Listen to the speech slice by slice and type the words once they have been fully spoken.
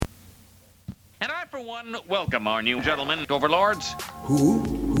And I, for one, welcome our new gentlemen, overlords.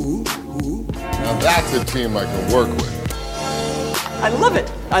 Who? Now that's a team I can work with. I love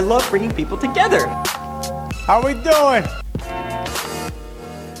it. I love bringing people together. How we doing?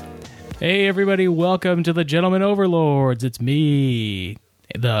 Hey everybody, welcome to the Gentlemen Overlords. It's me,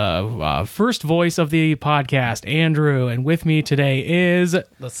 the first voice of the podcast, Andrew, and with me today is...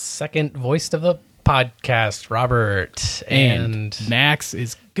 the second voice of the podcast, Robert. And Max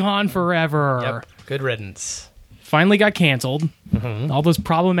is gone forever. Yep, good riddance. Finally got canceled. Mm-hmm. All those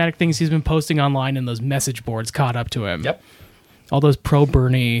problematic things he's been posting online and those message boards caught up to him. Yep. All those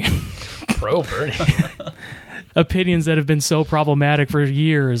pro-Bernie... Pro-Bernie. opinions that have been so problematic for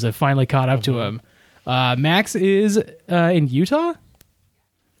years have finally caught up to him. Max is in Utah?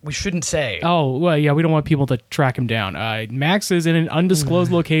 We shouldn't say. Oh, well, yeah, we don't want people to track him down. Max is in an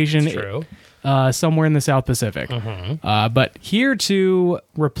undisclosed location. True. Somewhere in the South Pacific. But here to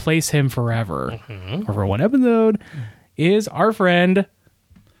replace him forever, or for one episode, is our friend...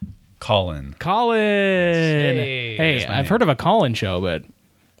 Colin. Hey, I've heard of a Colin show, but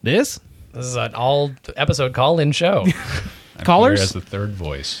this? This is an all-episode call-in show. I'm Callers? here as the third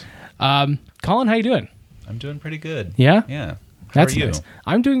voice. Colin, how you doing? I'm doing pretty good. Yeah? Yeah. That's How are you? nice.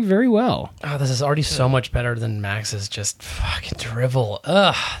 I'm doing very well. Oh, this is already so much better than Max's just fucking drivel.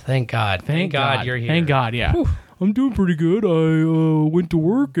 Ugh, thank God. Thank God you're here. Thank God, yeah. Whew. I'm doing pretty good. I went to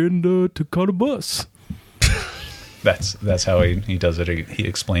work and caught a bus. That's how he does it. He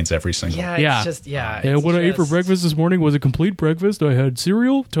explains every single. Yeah. It's just, yeah. And what I ate for breakfast this morning was a complete breakfast. I had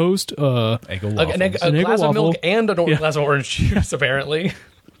cereal, toast, Eggo waffles. a glass of waffle. milk and a glass of orange juice, apparently.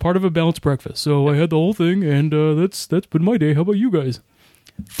 part of a balanced breakfast. So I had the whole thing, and that's been my day. How about you guys?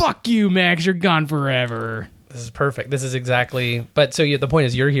 Fuck you, Max. You're gone forever. This is perfect. This is exactly... But so the point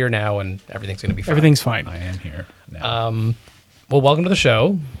is you're here now, and everything's going to be fine. Everything's fine. I am here now. Well, welcome to the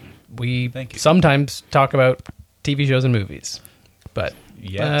show. We Thank you. sometimes talk about TV shows and movies, but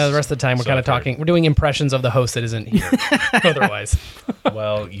Yes. the rest of the time we're So kind of I've heard. talking. We're doing impressions of the host that isn't here. Otherwise,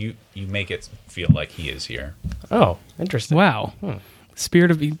 Well, you make it feel like he is here. oh, interesting. Wow.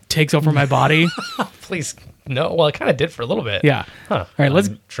 Spirit of me takes over my body. Please, no. Well, it kind of did for a little bit. Yeah. Huh. All right, let's...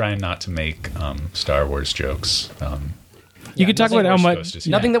 I'm trying not to make Star Wars jokes. You could talk about how much... Ghost is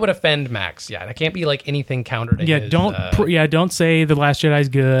here. Nothing that would offend Max. Yeah, that can't be like anything counter to Yeah, his, don't say The Last Jedi's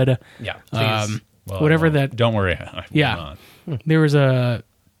good. Yeah, please. Well, whatever well, that... Don't worry. I will Yeah. not. There was a...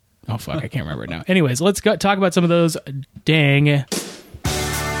 Oh, fuck, I can't remember it now. Anyways, let's talk about some of those dang...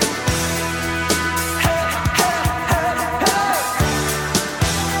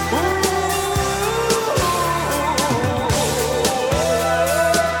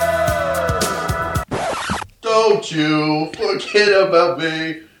 Don't you forget about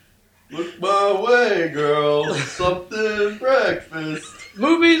me. Look my way, girl. Something breakfast.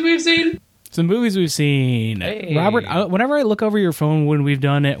 Movies we've seen. Some movies we've seen. Hey. Robert, whenever I look over your phone when we've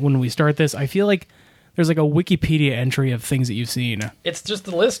done it, when we start this, I feel like there's like a Wikipedia entry of things that you've seen. It's just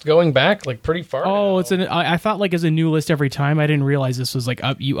the list going back like pretty far. Oh, now. I thought like it's a new list every time. I didn't realize this was like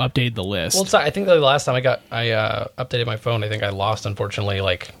you updated the list. Well, I think the last time I updated my phone, I think I lost, unfortunately,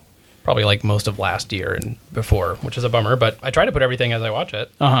 probably like most of last year and before, which is a bummer. But I try to put everything as I watch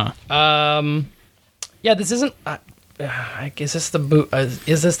it. Yeah, this isn't. Is this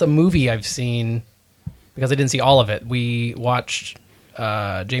the movie I've seen? Because I didn't see all of it. We watched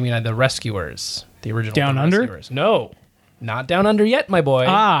Jamie and I, The Rescuers, the original Down The Under? Rescuers. No, not Down Under yet, my boy.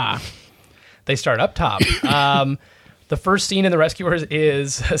 They start up top. The first scene in The Rescuers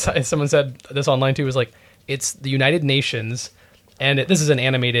is, as someone said this online too, was like, it's the United Nations, and this is an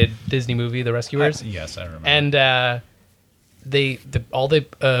animated Disney movie, The Rescuers. Yes, I remember. And all the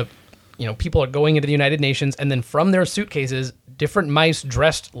people are going into the United Nations, and then from their suitcases, different mice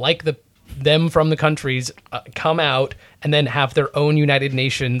dressed like them from the countries come out and then have their own United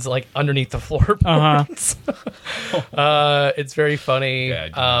Nations like underneath the floorboards. It's very funny. Yeah, I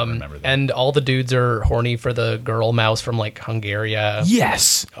do not remember that. And all the dudes are horny for the girl mouse from like Hungary.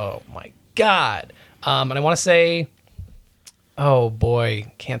 Yes. Oh my god. And I want to say, oh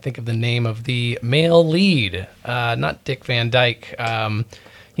boy, can't think of the name of the male lead. Not Dick Van Dyke.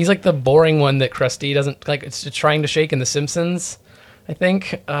 He's like the boring one that Krusty doesn't like. It's trying to shake in The Simpsons, I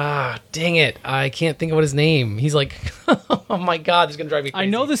think. Dang it. I can't think of what his name. He's like, oh my God, this is going to drive me crazy. I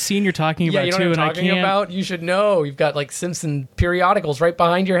know the scene you're talking about you know too, what I'm and talking I can't. about? You should know. You've got like Simpson periodicals right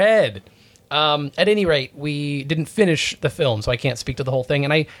behind your head. At any rate, we didn't finish the film, so I can't speak to the whole thing.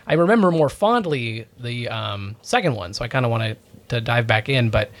 And I remember more fondly the second one, so I kind of wanted to dive back in.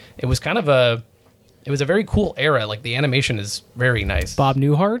 But it was kind of a very cool era. Like the animation is very nice. Bob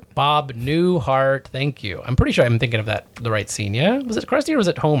Newhart. Thank you. I'm pretty sure I'm thinking of the right scene. Yeah, was it Krusty or was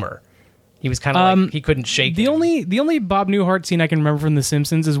it Homer? He was kind of like he couldn't shake The him. only Bob Newhart scene I can remember from The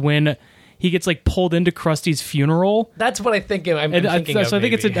Simpsons is when he gets like pulled into Krusty's funeral. That's what I think. I'm And thinking of. so I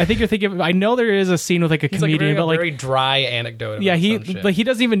think I think you're thinking of, I know there is a scene with like a It's comedian, like a but like very dry anecdote. yeah, about some shit. he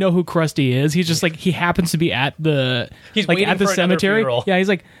doesn't even know who Krusty is. He's just like he happens to be at the He's like waiting at the for another cemetery. funeral. Yeah, he's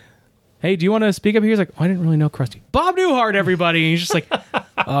like, "Hey, do you want to speak up here?" He's like, oh, "I didn't really know Krusty." Bob Newhart, everybody. And he's just like,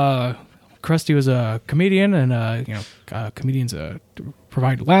 Krusty was a comedian, and comedians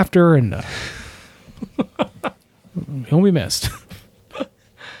provide laughter, and he'll be missed.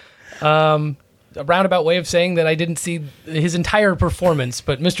 A roundabout way of saying that I didn't see his entire performance,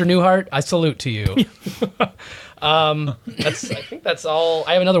 but Mr. Newhart, I salute to you. I think that's all.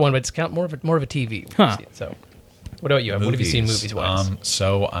 I have another one, but it's more of a TV. Huh. So, what about you? What have you seen movies wise?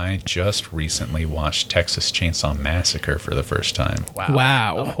 So I just recently watched Texas Chainsaw Massacre for the first time.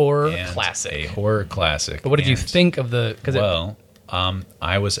 Wow. A horror And classic. A horror classic. But what did you And, think of the? Well,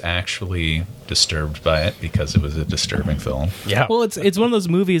 I was actually disturbed by it because it was a disturbing film. yeah. Well, it's one of those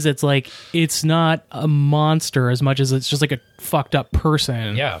movies that's like it's not a monster as much as it's just like a fucked up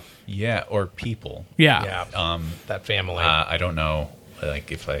person. yeah. Yeah, or people. Yeah. Yeah. That family. I don't know,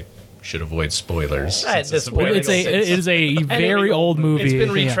 like if I should avoid spoilers. At this a point, It is a very old movie. It's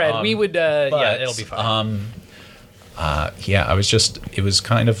been Yeah. retread. We would. But, it'll be fine. it was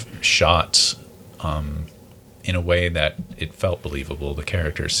kind of shot in a way that it felt believable. The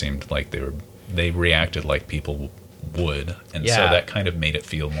characters seemed like they reacted like people would, and so Yeah. that kind of made it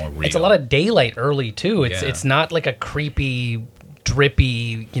feel more real. It's a lot of daylight early too. Yeah. It's not like a creepy,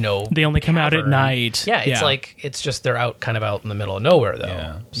 drippy. They only come out at cavern. night. Yeah, it's like it's just they're out kind of out in the middle of nowhere though.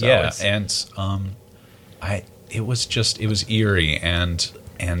 Yeah, So yeah, it's- and it was eerie, and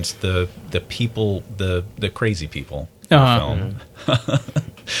the people, the crazy people in the film,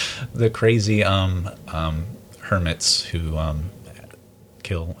 the crazy hermits who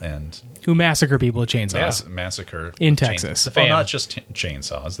kill and Who massacre people with chainsaws. massacre In chains- Texas. Well, Fam. not just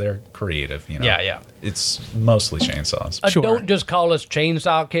chainsaws; they're creative. Yeah. It's mostly chainsaws. Sure. Don't just call us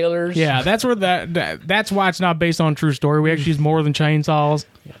chainsaw killers. Yeah, that's where that's why it's not based on a true story. We actually use more than chainsaws.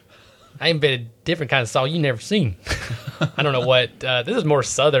 I invented a different kind of saw you never seen. I don't know what. This is more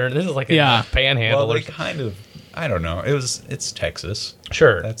southern. This is like a panhandle. Well, or they kind of. I don't know. It's Texas.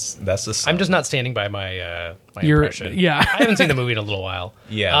 Sure. That's the. I'm just not standing by my my You're- impression. yeah. I haven't seen the movie in a little while.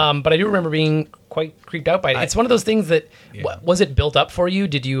 Yeah. But I do remember being quite creeped out by it. It's one of those things that Yeah. was it built up for you?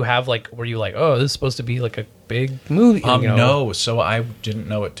 Did you have were you like, oh, this is supposed to be like a big movie? You know? No, so I didn't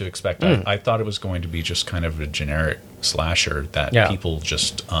know what to expect. I thought it was going to be just kind of a generic slasher that Yeah. people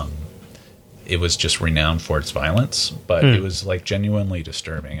just. It was just renowned for its violence, but it was like genuinely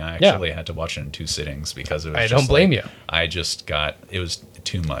disturbing. I actually had to watch it in 2 sittings because it was. I just don't blame like- you. I just got it was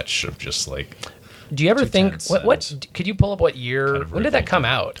too much of just like. Do you ever too think tense what? and Could you pull up what year? kind of When did that come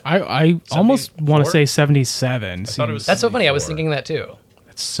out? I almost want to 74? say 77. thought it was That's so funny. I was 74. thinking that too.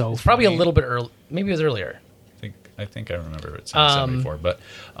 It's so Probably a funny. little bit early. Maybe it was earlier. I think I remember it saying 74, but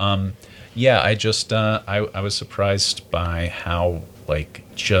yeah, I just I was surprised by how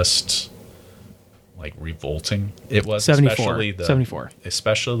just like revolting it was. 74. 74.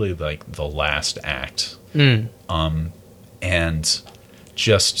 Especially like the last act, and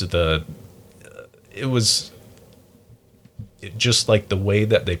just just like the way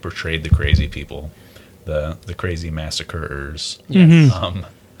that they portrayed the crazy people, the crazy massacrers.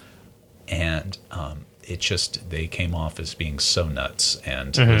 It just they came off as being so nuts,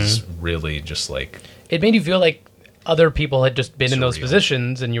 and it was really just like It made you feel like other people had just been in those Surreal.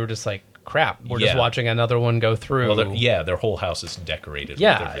 positions, and you were just like, "Crap, we're just Yeah. watching another one go through." well, their whole house is decorated. with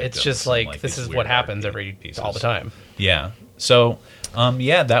yeah, their it's victims just and, like this these is weird what happens art every pieces. all the time. Yeah. So,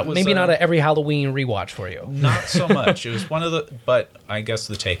 that was Maybe not every Halloween rewatch for you. not so much. It was one of the, but I guess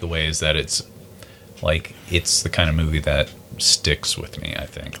the takeaway is that it's the kind of movie that sticks with me. I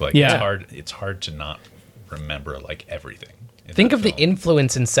think Yeah. it's hard to not remember like everything. in Think that of the film.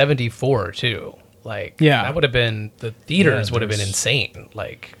 influence in '74 too. Yeah. that would have been the theaters Yeah, would have been there's- insane.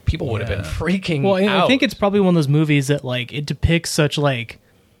 Like people would have been Yeah. freaking. Well, and out. I think it's probably one of those movies that like it depicts such like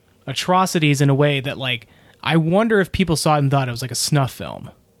atrocities in a way that like I wonder if people saw it and thought it was like a snuff film.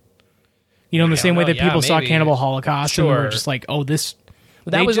 You know, in the same way know. that Yeah, people saw maybe. Cannibal Holocaust and were Sure. just like, oh, this.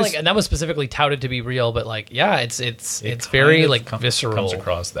 that they was just- like, and that was specifically touted to be real, but like, yeah, it's It very kind of like visceral. comes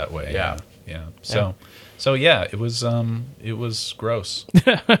across that way. Yeah. Yeah. So yeah, it was gross.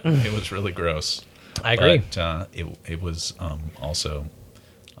 It was really gross. I agree. But it was also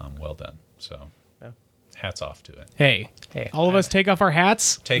well done. So hats off to it. Hey, all of us take off our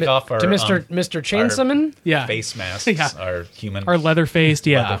hats. Take off our to Mr. Chainsawman. Yeah. face masks, Yeah. our human Our leather faced.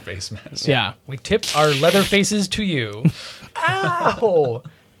 Yeah. leather face masks. Yeah. We tip our leather faces to you. Ow!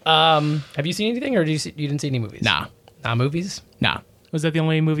 Have you seen anything, or you didn't see any movies? Nah. Not movies? Nah. Was that the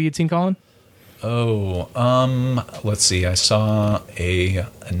only movie you'd seen, Colin? Oh, let's see. I saw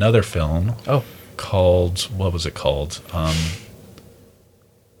another film. Oh. Called, what was it called?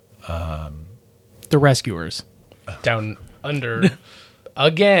 The Rescuers Down Under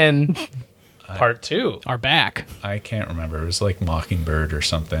again. Part 2 are back. I can't remember. It was like Mockingbird or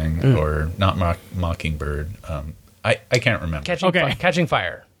something, or not Mockingbird. I can't remember. Catching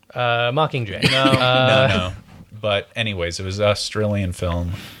Fire. Mockingjay. No. But anyways, it was an Australian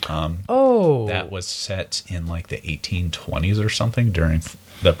film. That was set in like the 1820s or something during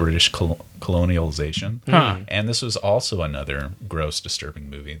the British colonialization. And this was also another gross, disturbing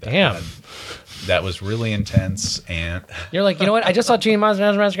movie. That was really intense. And you're like, you know what? I just saw Gene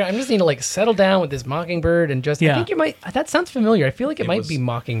Monster Massacre. I just need to like settle down with this Mockingbird and just. I think you might. That sounds familiar. I feel like it might be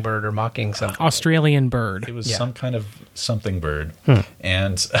Mockingbird or Mocking something. Australian bird. It was some kind of something bird,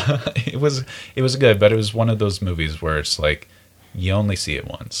 and it was good. But it was one of those movies where it's like you only see it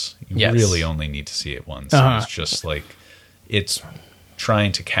once. You really only need to see it once. It's just like it's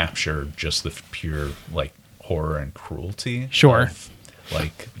trying to capture just the pure like horror and cruelty. Sure. Of,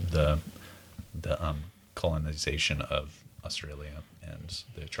 like the colonization of Australia and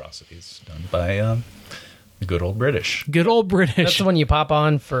the atrocities done by the good old British. Good old British. That's the one you pop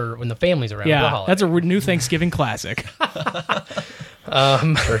on for when the family's around. Yeah, that's a new Thanksgiving classic.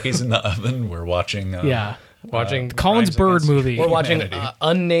 Turkeys in the oven. We're watching. Watching Colin's Bird movie. We're watching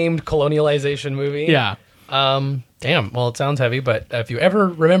unnamed colonialization movie. Yeah. Damn. Well, it sounds heavy, but if you ever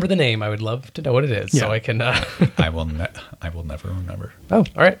remember the name, I would love to know what it is, so I can. I will never remember. Oh, all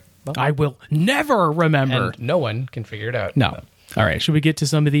right. Well, I will never remember. And no one can figure it out. No. All right. Should we get to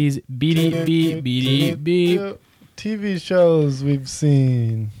some of these BDB TV shows we've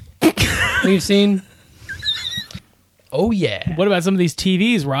seen? We've seen. Oh yeah. What about some of these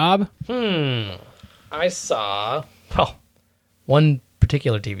TVs, Rob? I saw one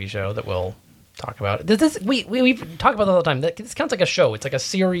particular TV show that we'll talk about. We talk about it all the time. This counts like a show. It's like a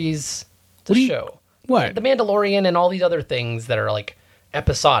series. It's a show. What? The Mandalorian and all these other things that are like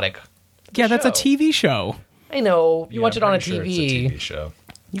episodic. Yeah, that's a TV show. I know. You watch it on a Sure TV. it's a TV show.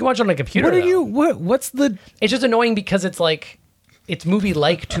 You can watch it on a computer. What are you? What's the? It's just annoying because it's like it's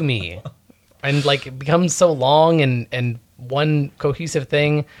movie-like to me, and like it becomes so long and one cohesive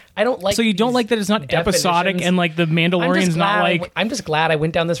thing. I don't like. So you don't like that it's not episodic and like the Mandalorian's not like. I'm just glad I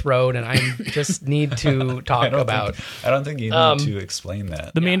went down this road, and I just need to talk about. I don't think you need to explain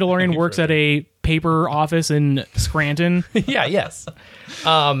that. The Mandalorian works at a paper office in Scranton. Yes.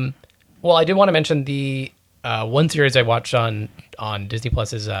 Well, I did want to mention the one series I watched on Disney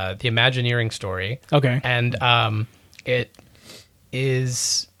Plus is The Imagineering Story. Okay. And it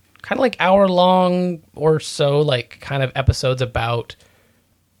is kind of like hour-long or so, like kind of episodes about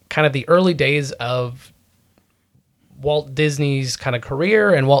kind of the early days of Walt Disney's kind of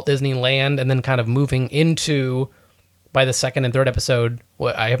career and Walt Disneyland, and then kind of moving into, by the second and third episode,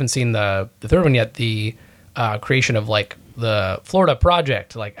 I haven't seen the third one yet, the creation of like the Florida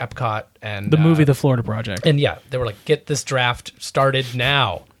Project, like Epcot and The movie The Florida Project. And yeah, they were like, get this draft started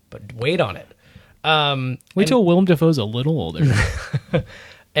now, but wait on it. Wait till Willem Dafoe's a little older.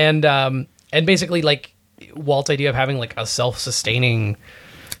 and basically like Walt's idea of having like a self-sustaining,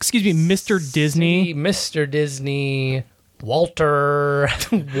 excuse me, Mr. Disney, Walter,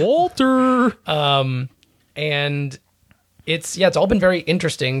 and it's all been very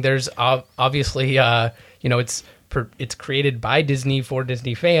interesting. There's obviously it's created by Disney for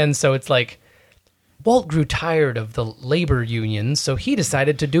Disney fans, so it's like Walt grew tired of the labor unions, so he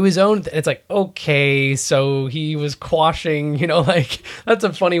decided to do his own it's like, okay, so he was quashing, like that's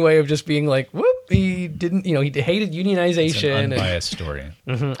a funny way of just being like, whoop, he didn't, he hated unionization. It's an unbiased story.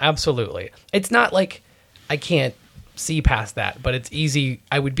 Absolutely. It's not like I can't see past that, but it's easy.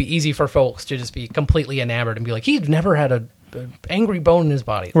 I would be easy for folks to just be completely enamored and be like, he'd never had an angry bone in his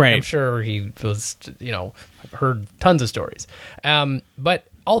body. Right. I'm sure he was, I've heard tons of stories. But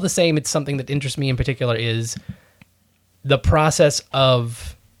all the same, it's something that interests me in particular is the process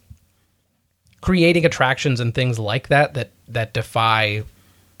of creating attractions and things like that defy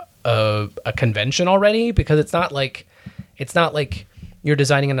a convention already, because it's not like you're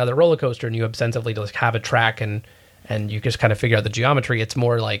designing another roller coaster and you ostensibly just have a track and you just kind of figure out the geometry. It's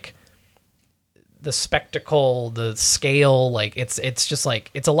more like the spectacle, the scale, like it's just like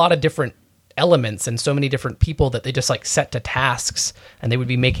it's a lot of different elements and so many different people that they just like set to tasks, and they would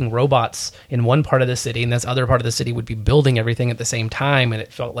be making robots in one part of the city, and this other part of the city would be building everything at the same time, and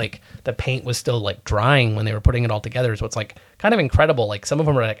it felt like the paint was still like drying when they were putting it all together. So it's like kind of incredible. Like some of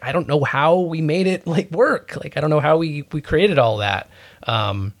them are like, I don't know how we made it like work. Like I don't know how we created all that.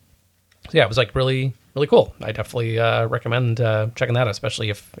 So yeah, it was like really, really cool. I definitely recommend checking that out, especially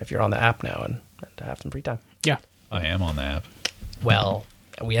if you're on the app now and have some free time. Yeah. I am on the app. Well,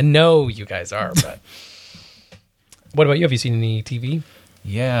 we know you guys are, but what about you? Have you seen any TV?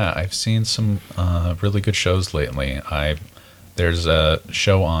 Yeah, I've seen some really good shows lately. There's a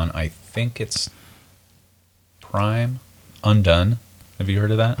show on, I think it's Prime, Undone. Have you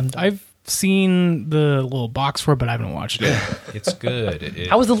heard of that? I've seen the little box for it, but I haven't watched it. It's good.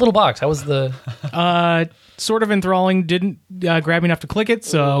 How was the little box? How was the... Sort of enthralling. Didn't grab me enough to click it,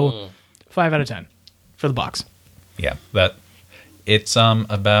 so 5 out of 10 for the box. Yeah, it's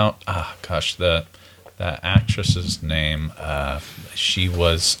about the actress's name.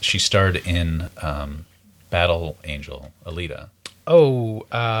 She starred in Battle Angel, Alita.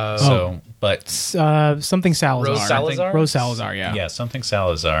 Something Salazar. Rose Salazar? Rose Salazar, yeah. Yeah, something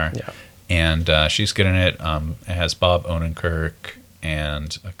Salazar. Yeah. And she's good in it. It has Bob Odenkirk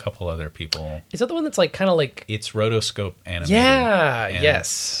and a couple other people. Is that the one that's like kind of like... It's rotoscope animated. Yeah,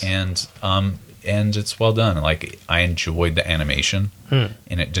 yes. And it's well done. Like I enjoyed the animation, and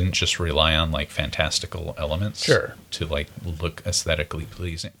it didn't just rely on like fantastical elements. Sure. To like look aesthetically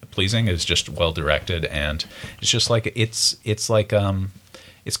pleasing. It's just well directed, and it's just like it's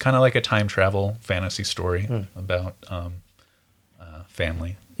kind of like a time travel fantasy story about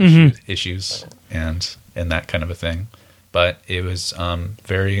family issues and that kind of a thing. But it was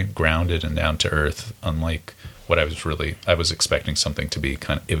very grounded and down to earth, unlike what I was expecting something to be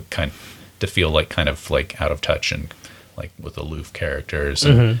to feel like kind of like out of touch and like with aloof characters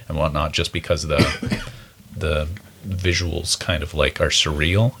and whatnot, just because the visuals kind of like are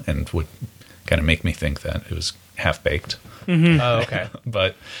surreal and would kind of make me think that it was half baked. Oh, okay.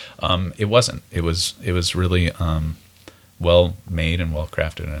 But it wasn't. It was really well made and well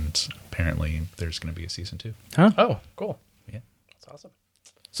crafted, and apparently there's going to be a season 2. Huh? Oh, cool. Yeah, that's awesome.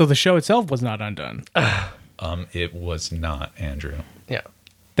 So the show itself was not undone. It was not, Andrew. Yeah.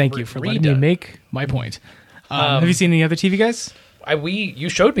 Thank you for letting me redone. make my point. Have you seen any other TV guys? You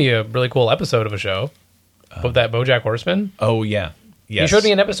showed me a really cool episode of a show of that BoJack Horseman. Oh yeah, yes. You showed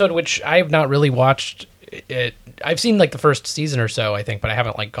me an episode which I have not really watched. It I've seen like the first season or so, I think, but I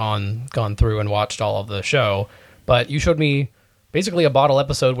haven't like gone through and watched all of the show. But you showed me basically a bottle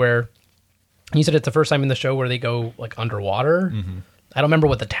episode where you said it's the first time in the show where they go like underwater. Mm-hmm. I don't remember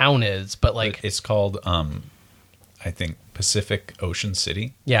what the town is, but like it's called I think Pacific Ocean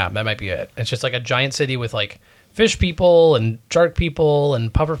City. Yeah, that might be it. It's just like a giant city with like fish people and shark people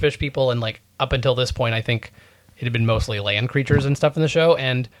and pufferfish people, and like up until this point, I think it had been mostly land creatures and stuff in the show.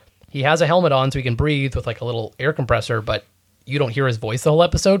 And he has a helmet on so he can breathe with like a little air compressor, but you don't hear his voice the whole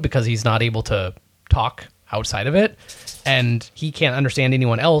episode because he's not able to talk outside of it, and he can't understand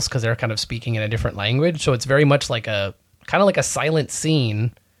anyone else because they're kind of speaking in a different language. So it's very much like a kind of like a silent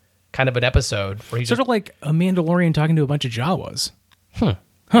scene. Kind of an episode where he's sort of like a Mandalorian talking to a bunch of Jawas. Huh.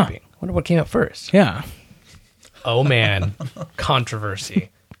 Wonder what came out first. Yeah. Oh man,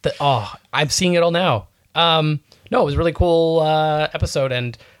 controversy. I'm seeing it all now. No, it was a really cool episode,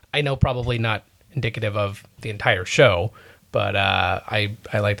 and I know probably not indicative of the entire show, but I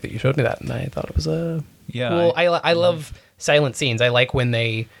liked that you showed me that, and I thought it was cool. I love silent scenes. I like when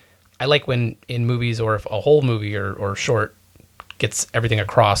in movies, or if a whole movie or short gets everything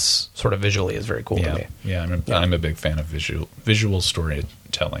across sort of visually, is very cool to me. Yeah, I'm a big fan of visual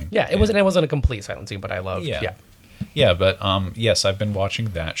storytelling. Yeah, it wasn't a complete silent scene, but I loved. Yeah, but yes, I've been watching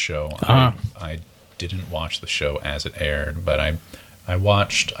that show. I didn't watch the show as it aired, but I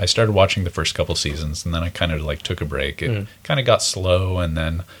started watching the first couple seasons, and then I kind of like took a break. It kind of got slow, and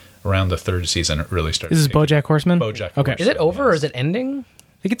then around the third season, it really started. This is BoJack Horseman? BoJack Okay. Horseman, Is it over, yes. or is it ending?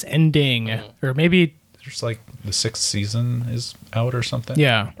 I think it's ending, or maybe There's like the 6th season is out or something.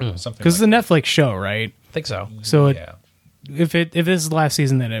 yeah, Something because like it's a Netflix show, right? I think so. So yeah. if this is the last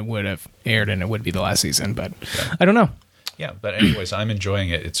season, then it would have aired, and it would be the last season. But I don't know. Yeah, but anyways, I'm enjoying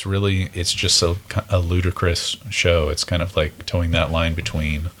it. It's just a ludicrous show. It's kind of like towing that line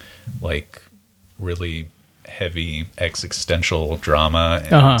between like really heavy existential drama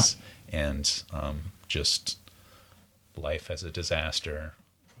and just life as a disaster,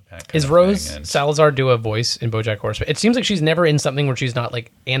 that kind Is of Rose thing. And Salazar do a voice in BoJack Horseman? It seems like she's never in something where she's not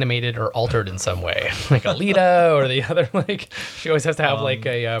like animated or altered in some way, like Alita or the other. Like she always has to have like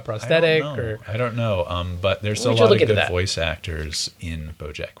a prosthetic. I don't know. But there's a We should lot look of into good that. voice actors in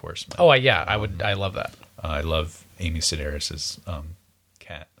BoJack Horseman. Oh, I love that. I love Amy Sedaris's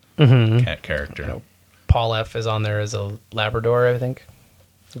cat character. Paul F is on there as a Labrador, I think,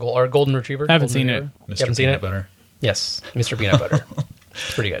 or Golden Retriever. I haven't Golden seen it. Retriever. You Mr. haven't seen Peanut it? Butter. Yes, Mr. Peanut Butter.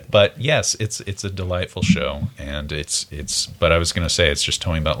 It's pretty good. But yes, it's a delightful show, and it's. But I was going to say it's just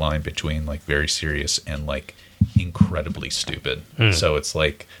towing that line between like very serious and like incredibly stupid. So it's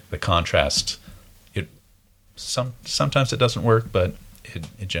like the contrast. Sometimes it doesn't work, but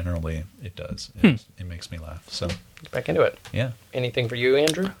it generally it does. It makes me laugh. So Get back into it. yeah, Anything for you,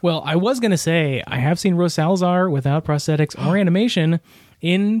 Andrew? Well, I was going to say, I have seen Rose Salazar without prosthetics or animation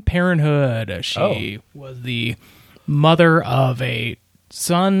in Parenthood. She was the mother of a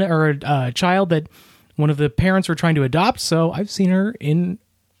son or a child that one of the parents were trying to adopt. So I've seen her in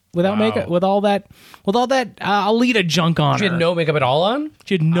without makeup, with all that Alita junk on She her. had no makeup at all on?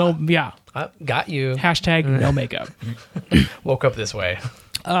 She had no, yeah. Got you. Hashtag no makeup. Woke up this way.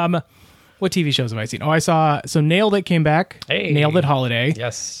 What TV shows have I seen? Oh, I saw, so Nailed It came back. Hey. Nailed It Holiday.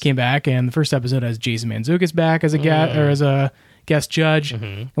 Yes. Came back, and the first episode has Jason Mantzoukas back as a guest, or as a guest judge.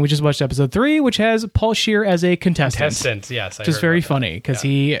 And we just watched episode 3, which has Paul Scheer as a contestant. Yes. Which is very funny, because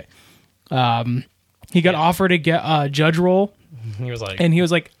he got offered a judge role, He was like, and he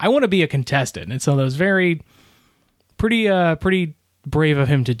was like, I want to be a contestant. And so that was pretty brave of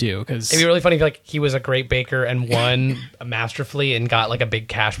him to do, because it'd be really funny if like he was a great baker and won masterfully and got like a big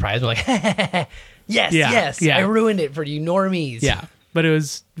cash prize. We're like, yes, I ruined it for you normies. yeah, but it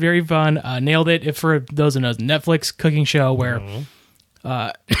was very fun. Nailed It. If for those who know, Netflix cooking show where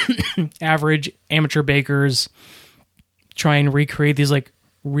average amateur bakers try and recreate these like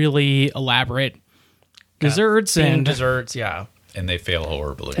really elaborate desserts and desserts. Yeah, and they fail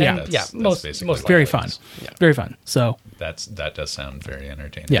horribly. Yeah. That's most basically very what it fun. is. Very fun. So That does sound very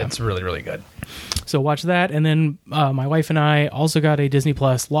entertaining. Yeah. it's really, really good. watch that, and then my wife and I also got a Disney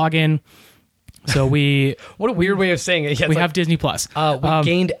Plus login. So we What a weird way of saying it. Yeah, we have Disney Plus. we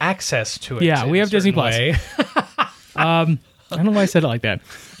gained access to it. yeah, in we a have Disney certain Plus. way. I don't know why I said it like that.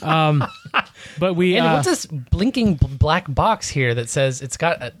 But we And what's this blinking black box here that says it's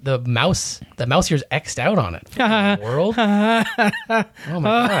got the mouse here's X'd out on it? World? Oh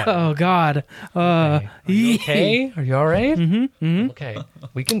my god. oh god. Are you okay? Are you all right? Okay.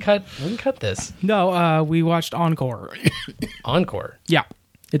 We can cut this. No, we watched Encore. Encore. Yeah.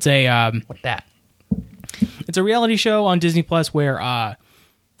 It's a What that? it's a reality show on Disney Plus where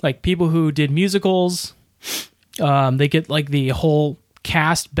like people who did musicals, they get like the whole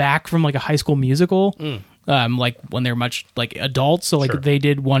cast back from like a High School Musical, like when they're much like adults. So like Sure. they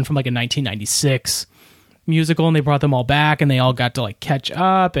did one from like a 1996 musical, and they brought them all back, and they all got to like catch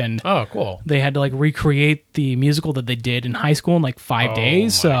up, and Oh, cool. they had to like recreate the musical that they did in high school in like 5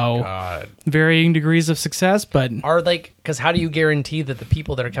 days. So God. varying degrees of success, but Are like, because how do you guarantee that the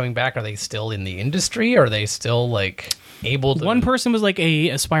people that are coming back, are they still in the industry? Are they still like able to? one person was like a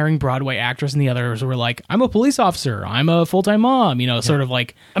aspiring Broadway actress, and the others were like, I'm a police officer, I'm a full-time mom, sort of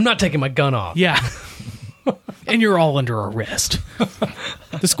like, I'm not taking my gun off. yeah. And you're all under arrest.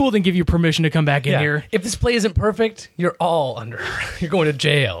 The school didn't give you permission to come back in Yeah. here. If this play isn't perfect, you're all under. You're going to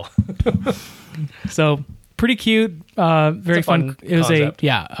jail. So pretty cute, very It's a fun fun. It was concept.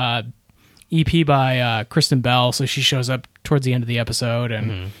 EP by Kristen Bell, so she shows up towards the end of the episode,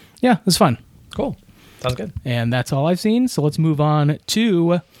 and yeah, it was fun. Cool. Sounds good. And that's all I've seen. So let's move on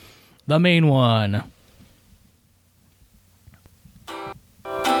to the main one.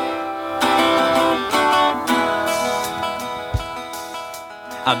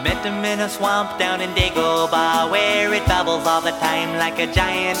 I met him in a swamp down in Dagobah, where it bubbles all the time like a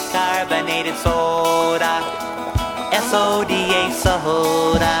giant carbonated soda. S-O-D-A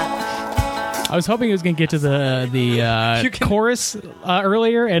soda. I was hoping it was going to get to the chorus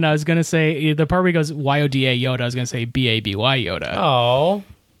earlier, and I was going to say the part where he goes Y-O-D-A Yoda. I was going to say B-A-B-Y Yoda. Oh.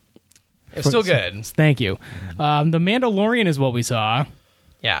 It's still good. Thank you. The Mandalorian is what we saw.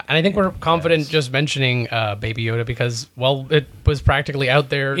 Yeah, and I think we're confident just mentioning Baby Yoda because, well, it was practically out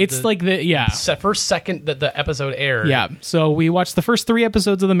there. It's like the first second that the episode aired. Yeah, so we watched the first 3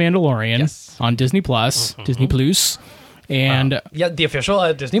 episodes of The Mandalorian Yes. on Disney Plus, Disney Plus, and Yeah, the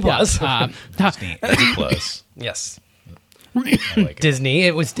official Disney Plus. Disney A Plus. Yes. I like it. Disney.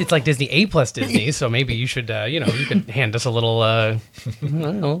 It's like Disney A plus Disney, so maybe you should you could hand us a little I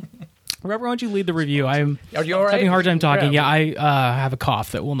don't know. Robert, why don't you lead the review? I'm Are you all right? having a hard time talking. Yeah. I have a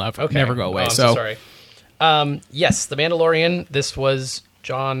cough that will never go away. I'm so sorry. Yes, The Mandalorian. This was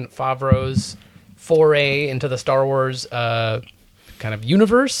Jon Favreau's foray into the Star Wars kind of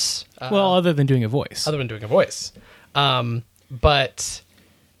universe. Well, other than doing a voice. But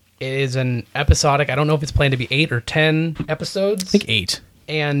it is an episodic. I don't know if it's planned to be 8 or 10 episodes. I think 8.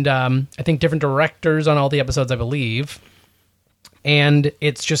 And I think different directors on all the episodes, I believe. And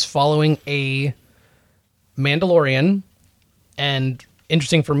it's just following a Mandalorian. And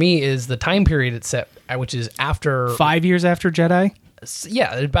interesting for me is the time period it's set, which is after 5 years after Jedi.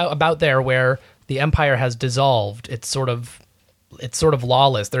 Yeah, about there where the Empire has dissolved. It's sort of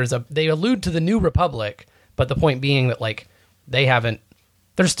lawless. They allude to the New Republic, but the point being that like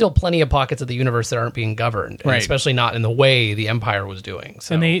there's still plenty of pockets of the universe that aren't being governed, and Right. especially not in the way the Empire was doing.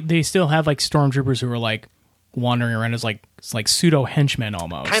 So. And they still have like stormtroopers who are like wandering around as like pseudo henchmen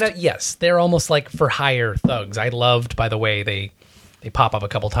almost. Kind of, yes. They're almost like for hire thugs. I loved, by the way, they pop up a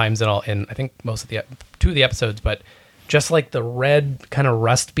couple times in I think most of the 2 of the episodes, but just like the red kind of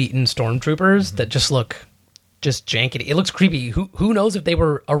rust beaten stormtroopers that just look just janky. It looks creepy. Who knows if they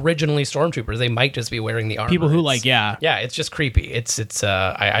were originally stormtroopers? They might just be wearing the armor. People who yeah, it's just creepy.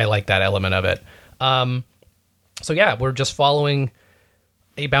 I like that element of it. So yeah, we're just following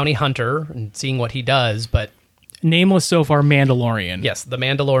a bounty hunter and seeing what he does, but nameless so far Mandalorian. Yes, the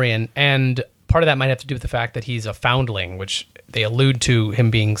Mandalorian, and part of that might have to do with the fact that he's a foundling, which they allude to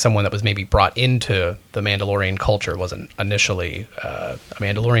him being someone that was maybe brought into the Mandalorian culture, wasn't initially a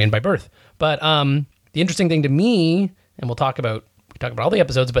Mandalorian by birth. But the interesting thing to me, and we talk about all the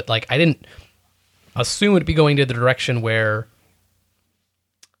episodes, but like I didn't assume it'd be going to the direction where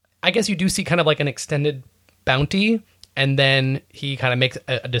I guess you do see kind of like an extended bounty, and then he kind of makes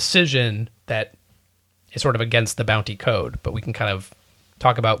a decision that is sort of against the bounty code. But we can kind of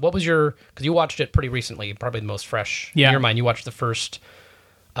talk about what was because you watched it pretty recently, probably the most fresh in your mind. You watched the first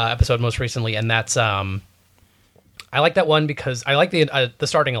episode most recently, and that's I like that one because I like the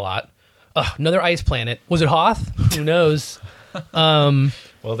starting a lot. Another ice planet. Was it Hoth? Who knows?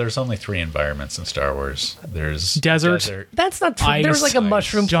 Well, there's only 3 environments in Star Wars. There's desert. That's not true. Ice, there's like a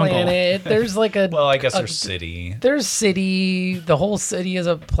mushroom jungle. planet. There's like a well, I guess there's city. There's city. The whole city is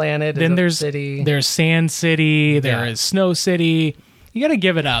a planet. Then there's city. There's Sand City. There is Snow City. You got to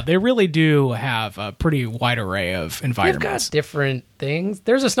give it up. They really do have a pretty wide array of environments. They've got different things.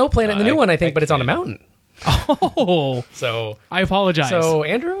 There's a snow planet in the new one, I think, but it's on a mountain. Oh, so I apologize. So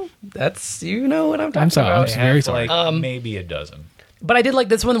Andrew, that's what I'm talking I'm sorry. about. I'm very sorry. Like maybe a dozen. But I did like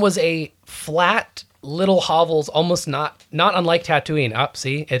this one was a flat little hovels, almost not unlike Tatooine.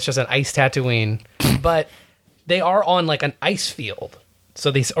 See, it's just an ice Tatooine, but they are on like an ice field. So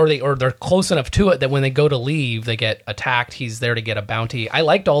they're close enough to it that when they go to leave, they get attacked. He's there to get a bounty. I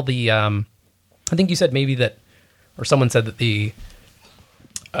liked all the. I think you said maybe that, or someone said that the.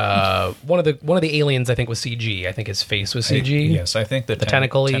 One of the aliens I think was CG. I think his face was CG. Yes, I think the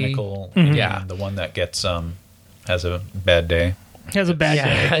tentacle. Mm-hmm. Yeah, the one that gets has a bad day. Has a bad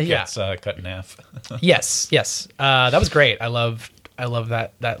day. Gets cut in half. Yes. That was great. I love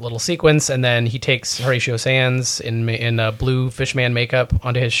that little sequence, and then he takes Horatio Sands in blue fishman makeup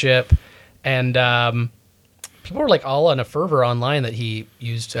onto his ship, and people were like all in a fervor online that he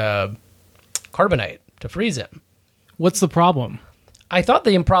used carbonite to freeze him. What's the problem? I thought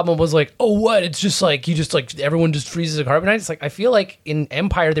the problem was like, oh, what? It's just like everyone just freezes a carbonite. It's like I feel like in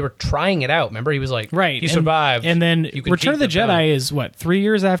Empire they were trying it out. Remember, he was like, right, you survived, and then Return of the Jedi is what 3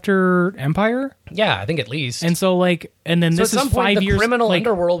 years after Empire. Yeah, I think at least. And so this at some is point, 5 years. The criminal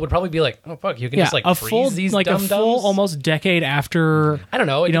underworld would probably be like, oh fuck, you can just a freeze full these a dum-dums? full almost decade after. I don't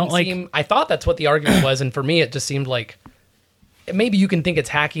know. It didn't seem. I thought that's what the argument was, and for me, it just seemed like. Maybe you can think it's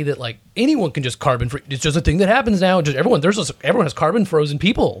hacky that like anyone can just carbon freeze. It's just a thing that happens now. Just everyone has carbon frozen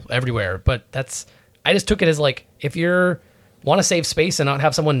people everywhere. But I just took it as like if you want to save space and not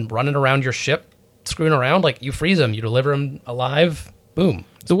have someone running around your ship screwing around, like you freeze them, you deliver them alive, boom.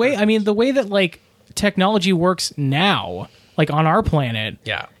 The way that like technology works now, like on our planet,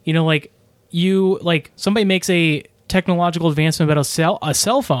 somebody makes a technological advancement about a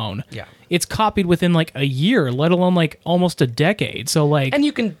cell phone. Yeah. It's copied within like a year, let alone like almost a decade. So like, and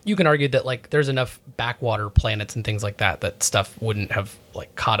you can argue that like there's enough backwater planets and things like that stuff wouldn't have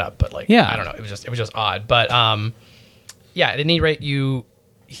like caught up. But like, I don't know, it was just odd. But at any rate,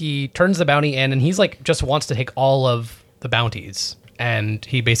 he turns the bounty in, and he's like just wants to take all of the bounties, and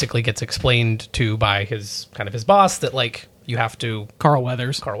he basically gets explained to by his boss that like you have to Carl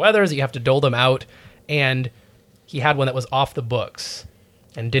Weathers, that you have to dole them out, and he had one that was off the books.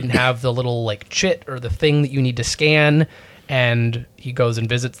 And didn't have the little like chit or the thing that you need to scan, and he goes and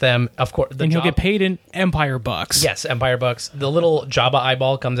visits them. Of course, he'll get paid in Empire bucks. Yes, Empire bucks. The little Jabba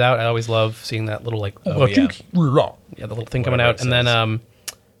eyeball comes out. I always love seeing that little like the little thing coming out. And then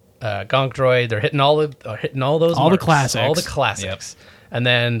Gonk Droid. They're hitting all those All the marks, classics. all the classics. And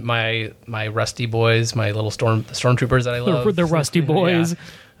then my rusty boys, my little stormtroopers that I love, The rusty boys.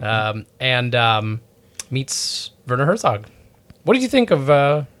 and meets Werner Herzog. What did you think of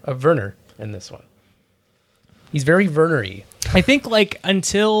Werner in this one? He's very Werner-y. I think like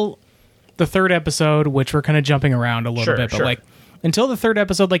until the third episode, which we're kind of jumping around a little bit, but like until the third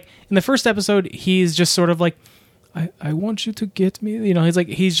episode, like in the first episode, he's just sort of like, I want you to get me. You know,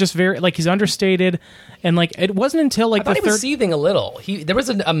 he's just very like he's understated, and like it wasn't until like I thought the he was seething a little. There was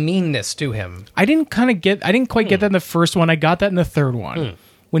a meanness to him. I didn't quite get that in the first one. I got that in the third one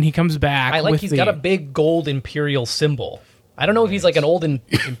when he comes back. He's got a big gold Imperial symbol. I don't know if he's like an old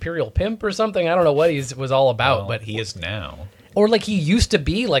Imperial pimp or something. I don't know what he was all about, but he is now. Or like he used to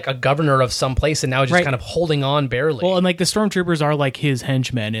be like a governor of some place, and now just kind of holding on barely. Well, and like the stormtroopers are like his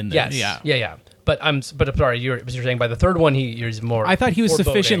henchmen in there. Yes. Yeah. But I'm sorry. You're saying by the third one he's more. I thought he was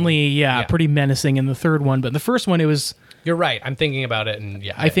sufficiently pretty menacing in the third one, but in the first one it was. You're right. I'm thinking about it, and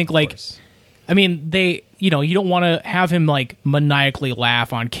I think like. I mean, you don't want to have him like maniacally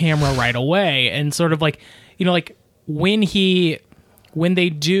laugh on camera right away, and sort of like, like when they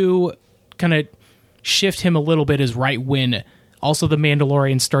do kind of shift him a little bit is right when also the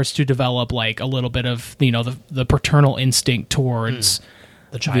Mandalorian starts to develop like a little bit of the paternal instinct towards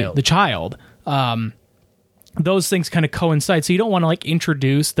the child. The child. Those things kind of coincide, so you don't want to like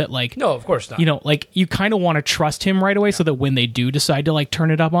introduce that like no, of course not. Like you kind of want to trust him right away, so that when they do decide to like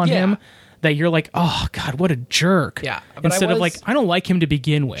turn it up on him, that you're like, oh God, what a jerk. Yeah. Instead of like, I don't like him to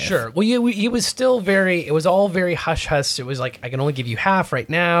begin with. Sure. Well, he was still it was all very hush-hush. It was like, I can only give you half right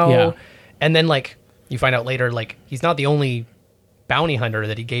now. Yeah. And then like, you find out later, like, he's not the only bounty hunter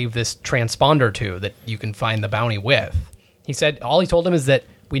that he gave this transponder to that you can find the bounty with. All he told him is that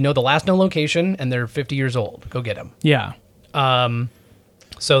we know the last known location and they're 50 years old. Go get them. Yeah.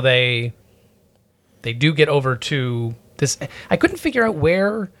 So they do get over to this. I couldn't figure out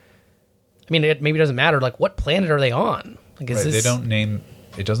where. I mean, it maybe doesn't matter. Like, what planet are they on? Like, They don't name.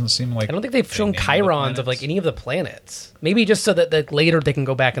 It doesn't seem like. I don't think they've shown chyrons of like any of the planets. Maybe just so that later they can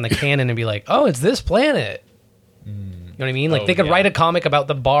go back in the canon and be like, oh, it's this planet. You know what I mean? Like they could write a comic about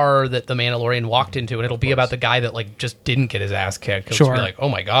the bar that the Mandalorian walked into, and it'll be about the guy that like just didn't get his ass kicked. He'll just be like, oh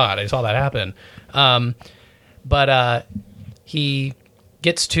my God, I saw that happen. But he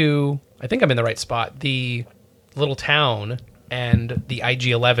gets to. I think I'm in the right spot. The little town. And the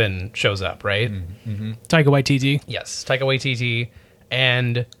IG-11 shows up, right? Mm-hmm. Taika Waititi. Yes, Taika Waititi.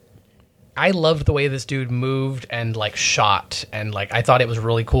 And I loved the way this dude moved and, like, shot. And, like, I thought it was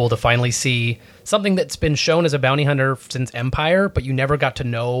really cool to finally see something that's been shown as a bounty hunter since Empire, but you never got to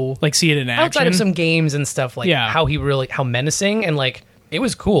know... Like, see it in action? Outside of some games and stuff, like, how menacing and, like... It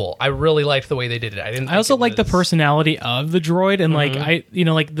was cool. I really liked the way they did it. I also like the personality of the droid, and like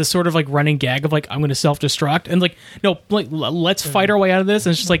like the sort of like running gag of like I'm going to self-destruct, and like no, like let's fight our way out of this.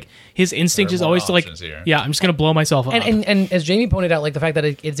 And it's just like his instinct is always to like, I'm just going to blow myself up. And as Jamie pointed out, like the fact that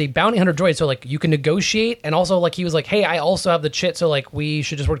it's a bounty hunter droid, so like you can negotiate, and also like he was like, hey, I also have the chit, so like we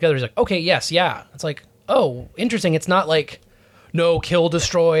should just work together. He's like, okay, yes, yeah. It's like, oh, interesting. It's not like no kill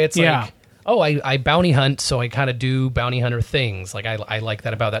destroy. It's like. Oh, I bounty hunt, so I kind of do bounty hunter things. Like, I like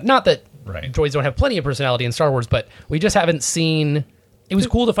that about that. Not that droids don't have plenty of personality in Star Wars, but we just haven't seen... It was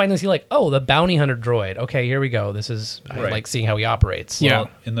cool to finally see, like, oh, the bounty hunter droid. Okay, here we go. This is... I like seeing how he operates.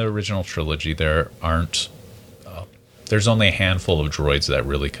 Well, in the original trilogy, there aren't... there's only a handful of droids that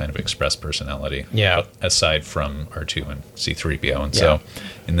really kind of express personality. Yeah. Aside from R2 and C-3PO. And so,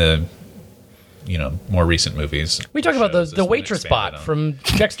 in the... more recent movies. We talk about the waitress bot from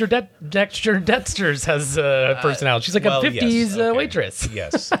Dexter Dexter's has personality. She's like a 50s waitress.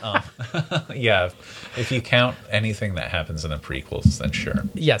 Yes. Yeah. If you count anything that happens in the prequels, then sure.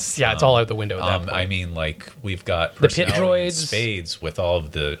 Yes. Yeah. It's all out the window at that point. I mean, like we've got the pit droids, in spades with all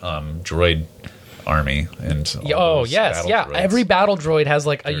of the droid army and. Yes. Yeah. Droids. Every battle droid has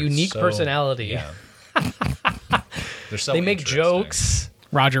like a unique personality. Yeah. They're so. They make jokes.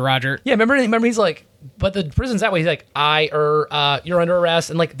 Roger. Yeah, remember he's like, but the prison's that way. He's like, you're under arrest,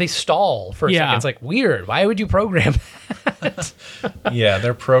 and like they stall for a second. It's like weird. Why would you program that? Yeah,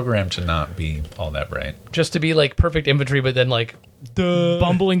 they're programmed to not be all that bright, just to be like perfect infantry, but then like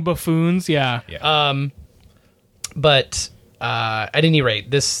bumbling buffoons. Yeah. But at any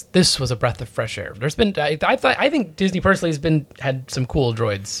rate, this was a breath of fresh air. There's been I think Disney personally had some cool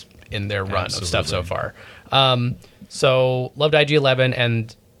droids in their run of stuff so far. So loved IG-11,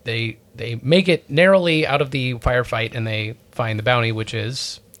 and they make it narrowly out of the firefight, and they find the bounty, which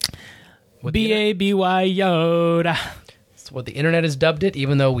is B-A-B-Y Yoda. It's what the internet has dubbed it,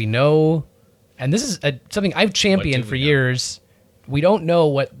 even though we know, and this is something I've championed for years. we don't know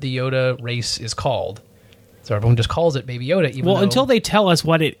what the Yoda race is called. So everyone just calls it Baby Yoda. Even though, until they tell us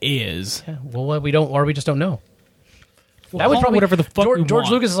what it is. Yeah, well, we don't, or we just don't know. That would probably whatever the fuck George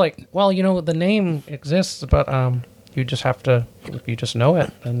Lucas is like, well, the name exists, but you just have to, if you just know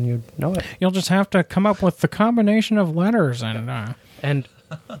it, then you know it. You'll just have to come up with the combination of letters and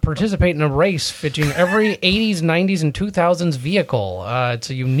participate in a race featuring every 80s, 90s, and 2000s vehicle. It's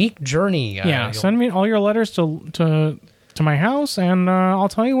a unique journey. Send me all your letters to my house, and I'll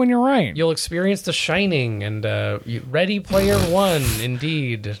tell you when you're right. You'll experience The Shining and Ready Player One.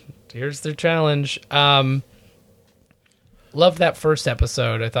 Indeed, here's the challenge. Loved that first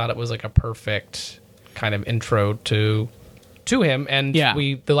episode. I thought it was like a perfect kind of intro to him. And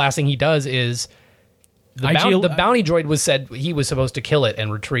the last thing he does is the bounty droid was said he was supposed to kill it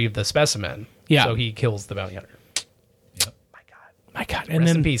and retrieve the specimen. Yeah, so he kills the bounty hunter. Yep. My God. And Rest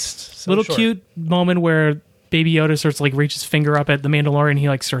then in peace. So little short. cute moment where Baby Yoda starts to reach his finger up at the Mandalorian.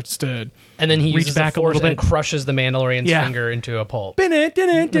 He starts to and then he reach uses back the a force little bit and crushes the Mandalorian's finger into a pulp. You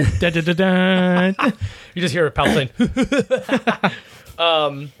just hear a Palpatine.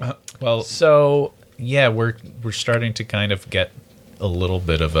 So yeah, we're starting to kind of get a little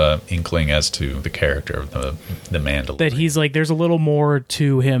bit of a inkling as to the character of the Mandalorian. That he's there's a little more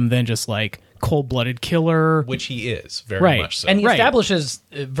to him than just cold-blooded killer, which he is very much so. And he establishes.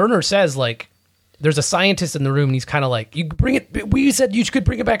 Werner says there's a scientist in the room, and he's kind of you bring it. We said you could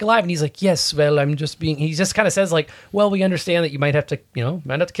bring it back alive, and he's like, yes. Well, I'm just being. He just kind of says well, we understand that you might have to,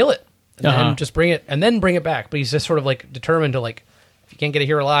 might have to kill it, and then just bring it, and then bring it back. But he's just sort of determined to if you can't get it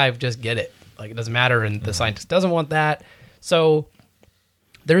here alive, just get it. It doesn't matter, and the scientist doesn't want that. So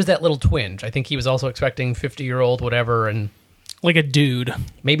there's that little twinge. I think he was also expecting 50-year-old whatever, and a dude.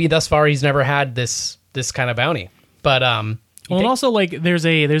 Maybe thus far he's never had this kind of bounty. But and also there's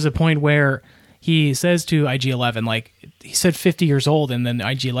a point where he says to IG-11 he said 50 years old, and then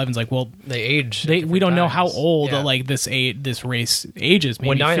IG-11's well, they age. We don't know how old this race ages.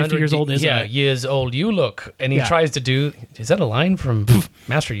 Maybe 50 years old is years old you look. And he tries to do. Is that a line from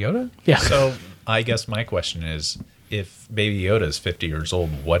Master Yoda? Yeah. So I guess my question is, if Baby Yoda is 50 years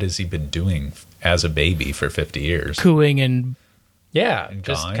old, what has he been doing as a baby for 50 years? Cooing and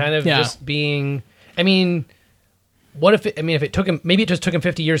just kind of just being. I mean, what if it took him? Maybe it just took him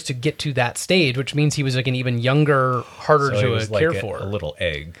 50 years to get to that stage, which means he was an even younger, harder to care for. A little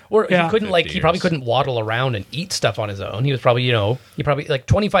egg, or he couldn't he probably couldn't waddle around and eat stuff on his own. He was probably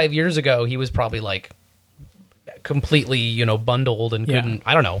 25 years ago he was probably completely bundled and couldn't.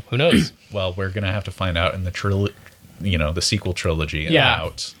 I don't know. Who knows? Well, we're gonna have to find out in the the sequel trilogy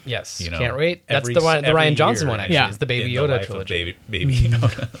about. Yes, can't wait. That's the Rian Johnson one, actually. It's the Baby Yoda trilogy. Baby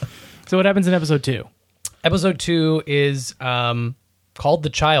Yoda. So what happens in episode 2? Episode 2 is called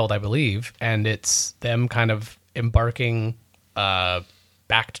The Child, I believe, and it's them kind of embarking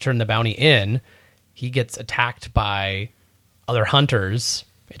back to turn the bounty in. He gets attacked by other hunters,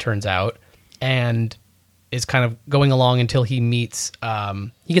 it turns out, and is kind of going along until he meets...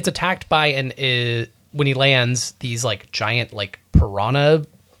 he gets attacked by when he lands, these giant piranha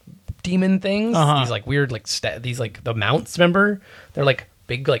demon things. These weird these the mounts, remember? They're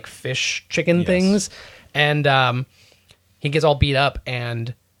big fish chicken things. And he gets all beat up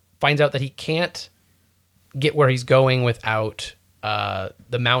and finds out that he can't get where he's going without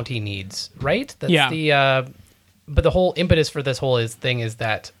the mount he needs, right? That's but the whole impetus for this whole thing is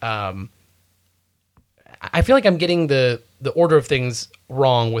that I feel like I'm getting the order of things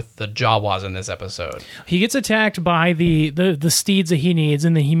wrong with the Jawas in this episode. He gets attacked by the steeds that he needs,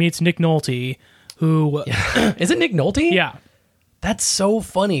 and then he meets Nick Nolte, who... Is it Nick Nolte? Yeah. That's so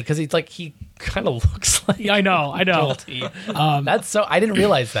funny, because he's he kind of looks like... I know. Nolte. That's so... I didn't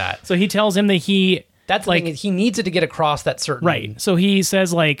realize that. So he tells him that he... That's the thing, he needs it to get across that certain... Right. So he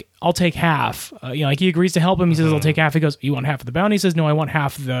says, I'll take half. He agrees to help him. He says, I'll take half. He goes, you want half of the bounty? He says, no, I want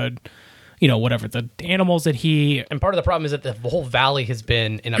half of the... whatever, the animals that he... And part of the problem is that the whole valley has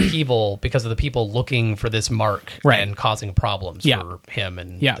been in upheaval because of the people looking for this mark and causing problems for him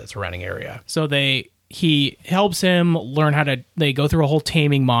and the surrounding area. So he helps him learn how to... They go through a whole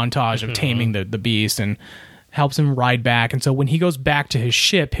taming montage of taming the beast and helps him ride back. And so when he goes back to his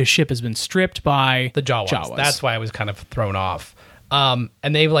ship has been stripped by... The Jawas. That's why I was kind of thrown off. And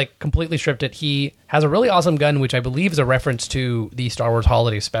they've completely stripped it. He has a really awesome gun, which I believe is a reference to the Star Wars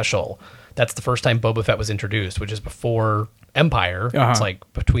Holiday Special. That's the first time Boba Fett was introduced, which is before Empire. It's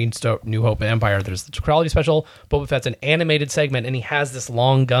like between New Hope and Empire. There's the quality special. Boba Fett's an animated segment, and he has this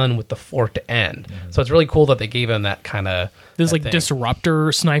long gun with the forked end. So it's really cool that they gave him that kind of This like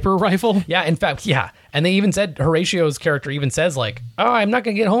disruptor sniper rifle. Yeah, in fact, yeah. And they even said Horatio's character even says like, "Oh, I'm not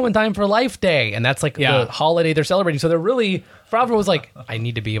gonna get home in time for Life Day," and that's like the holiday they're celebrating. So they're really Favreau was like, "I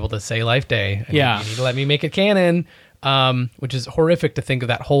need to be able to say Life Day. You need to let me make it canon." Which is horrific to think of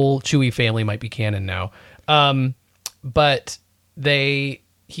that whole Chewie family might be canon now. But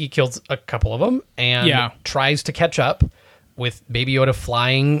he kills a couple of them and tries to catch up with Baby Yoda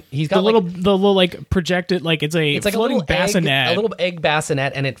flying. He's got the little like projected, like it's like floating a bassinet, a little egg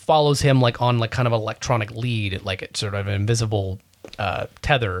bassinet, and it follows him like on like kind of electronic lead, like it's sort of an invisible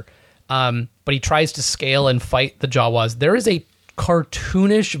tether. But he tries to scale and fight the Jawas. There is a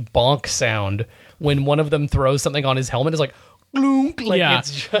cartoonish bonk sound when one of them throws something on his helmet. It's like, gloonk, like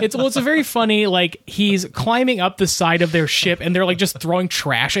it's a very funny, like he's climbing up the side of their ship and they're like just throwing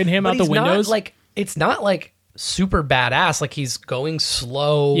trash at him out the windows. It's not like super badass. Like he's going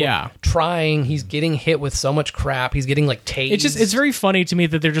slow, trying. He's getting hit with so much crap. He's getting like tased. It's very funny to me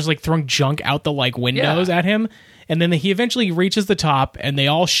that they're just like throwing junk out the like windows at him, and then he eventually reaches the top and they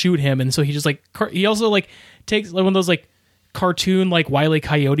all shoot him, and so he just like he also like takes one of those like cartoon like Wile E.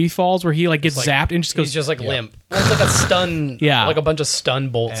 Coyote falls where he like gets zapped and just goes. He's just like limp. It's like a stun. Like a bunch of stun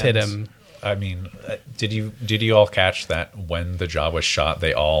bolts hit him. I mean, did you all catch that when the Jawa was shot?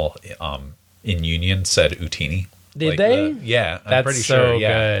 They all in Union said Utini. Did they? I'm pretty sure.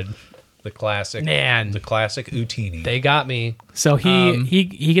 Good. The classic Utini. They got me. So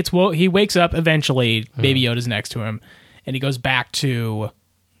he wakes up eventually. Baby Yoda's next to him, and he goes back to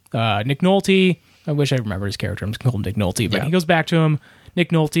Nick Nolte. I wish I remembered his character. I'm just going to call him Nick Nolte. But he goes back to him. Nick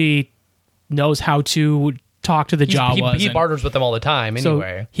Nolte knows how to talk to the Jawas. He barters with them all the time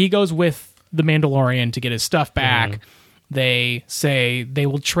anyway. So he goes with the Mandalorian to get his stuff back. They say they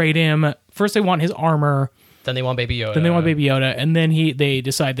will trade him. First they want his armor. Then they want Baby Yoda. And then they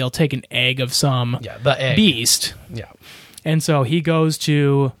decide they'll take an egg of some beast. Yeah. And so he goes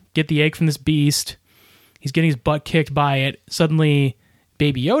to get the egg from this beast. He's getting his butt kicked by it. Suddenly,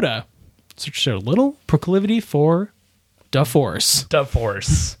 Baby Yoda... such a little proclivity for the Force.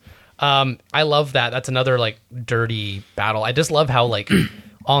 I love that. That's another like dirty battle. I just love how like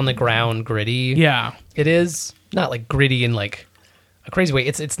on the ground gritty. Yeah, it is not like gritty in like a crazy way.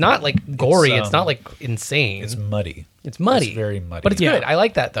 It's not like gory. It's not like insane. It's muddy. It's muddy. It's very muddy. But it's good. I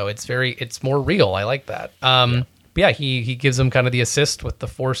like that though. It's more real. I like that. But yeah, he gives him kind of the assist with the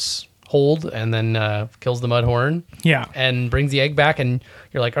Force hold and then kills the Mudhorn. Yeah. And brings the egg back, and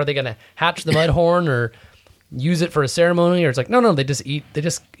you're like, are they gonna hatch the Mudhorn or use it for a ceremony? Or it's like, no, they just eat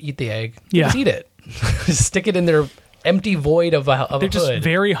the egg. Yeah. Just eat it. Just stick it in their empty void of a They're just hood.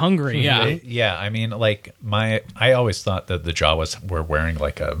 very hungry. Yeah. I mean, like I always thought that the Jawas were wearing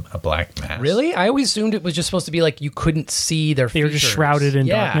like a black mask. Really? I always assumed it was just supposed to be like you couldn't see their They were just shrouded in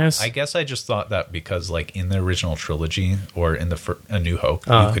darkness. I guess I just thought that because like in the original trilogy or in the A New Hope,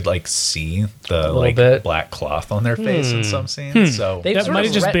 you could like see the like black cloth on their face in some scenes. So They've that might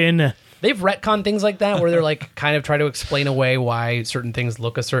have just been... They've retconned things like that where they're like kind of try to explain away why certain things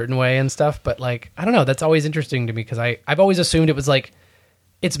look a certain way and stuff. But like, I don't know. That's always interesting to me because I've always assumed it was like,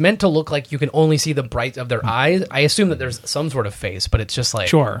 it's meant to look like you can only see the bright of their eyes. I assume that there's some sort of face, but it's just like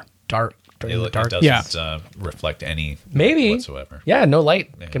dark. It doesn't reflect any whatsoever. Yeah, no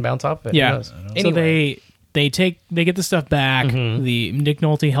light can bounce off of it. Yeah. Anyway. So they get the stuff back. The Nick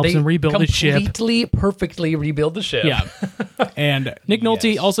Nolte helps him rebuild the ship. Perfectly rebuild the ship. Yeah. And Nick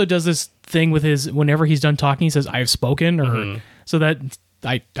Nolte also does this thing with his, whenever he's done talking, he says, "I have spoken," or so that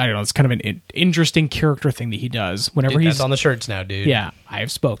I don't know. It's kind of an interesting character thing that he does whenever he's on the shirts now, dude. Yeah, I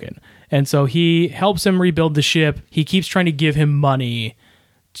have spoken. And so he helps him rebuild the ship. He keeps trying to give him money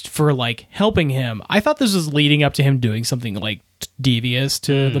for like helping him. I thought this was leading up to him doing something like devious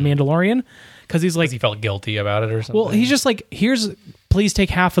to the Mandalorian. Because he's like, he felt guilty about it or something. Well, he's just like, please take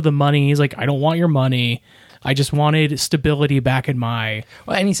half of the money. He's like, I don't want your money. I just wanted stability back in my...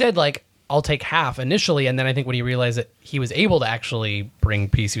 Well, and he said like, I'll take half initially. And then I think when he realized that he was able to actually bring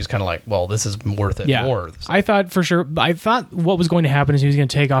peace, he was kind of like, well, this is worth it more. I thought what was going to happen is he was going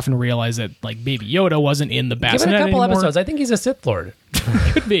to take off and realize that like Baby Yoda wasn't in the bassinet anymore. Give it a couple episodes. I think he's a Sith Lord.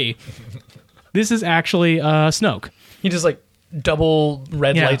 Could be. This is actually Snoke. He just like... double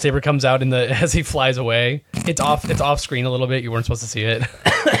red lightsaber comes out as he flies away. It's off screen a little bit. You weren't supposed to see it.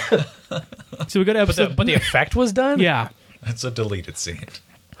 So we go to episode, but the effect was done. Yeah, it's a deleted scene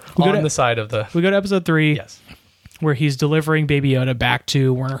on the side of the. We go to episode 3. Yes, where he's delivering Baby Yoda back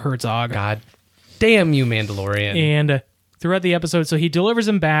to Werner Herzog. God damn you, Mandalorian! And throughout the episode, so he delivers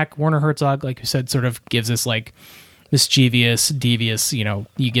him back. Werner Herzog, like you said, sort of gives this like mischievous, devious. You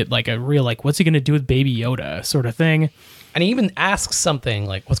get like a real like, what's he going to do with Baby Yoda sort of thing. And he even asks something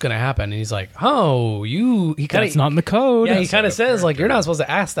like, "What's going to happen?" And he's like, "Oh, he kind That's not in the code." Yeah, he kind of says like, "You're not supposed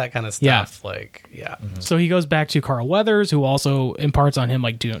to ask that kind of stuff." Yeah. Like, yeah. So he goes back to Carl Weathers, who also imparts on him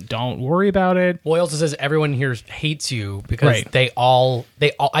like, "Don't worry about it." Well, he also says everyone here hates you because Right. they all.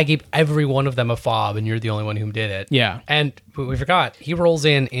 I gave every one of them a fob, and you're the only one who did it. Yeah. And we forgot he rolls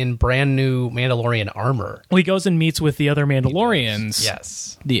in brand new Mandalorian armor. Well, he goes and meets with the other Mandalorians.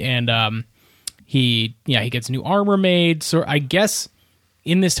 Yes. He gets new armor made. So I guess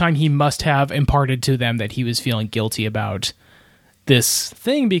in this time he must have imparted to them that he was feeling guilty about this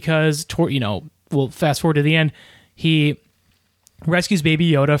thing because, we'll fast forward to the end. He rescues Baby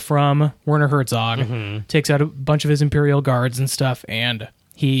Yoda from Werner Herzog, takes out a bunch of his Imperial guards and stuff, and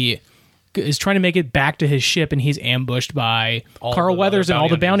he is trying to make it back to his ship, and he's ambushed by Carl Weathers and all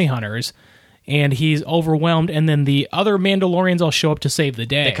the bounty hunters. And he's overwhelmed, and then the other Mandalorians all show up to save the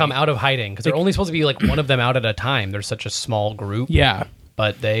day. They come out of hiding because they're only supposed to be like one of them out at a time. They're such a small group. Yeah,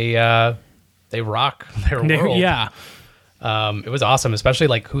 but they rock their world. Yeah, it was awesome, especially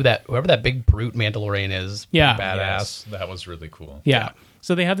like whoever that big brute Mandalorian is. Yeah, badass. Yes, that was really cool. Yeah.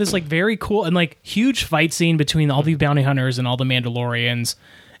 So they have this like very cool and like huge fight scene between all the bounty hunters and all the Mandalorians.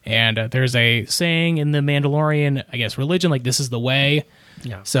 And there's a saying in the Mandalorian, I guess, religion, like this is the way.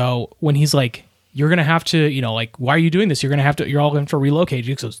 Yeah. So when he's like, you're going to have to, like, why are you doing this? You're all going to relocate.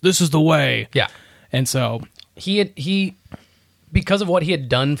 He goes, this is the way. Yeah. And so he because of what he had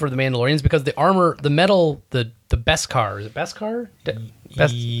done for the Mandalorians, because the armor, the metal, the Beskar, is it Beskar?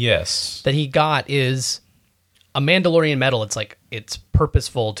 Yes. That he got is a Mandalorian metal. It's like, it's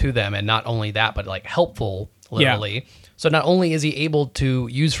purposeful to them. And not only that, but like helpful, literally. Yeah. So not only is he able to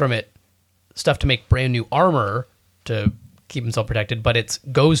use from it stuff to make brand new armor to keep himself protected, but it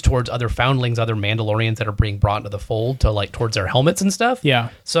goes towards other foundlings, other Mandalorians that are being brought into the fold to like towards their helmets and stuff. Yeah.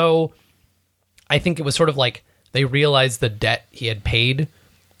 So I think it was sort of like they realized the debt he had paid,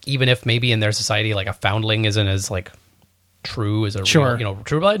 even if maybe in their society like a foundling isn't as like true as a real,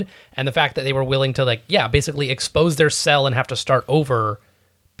 true blood, and the fact that they were willing to like basically expose their cell and have to start over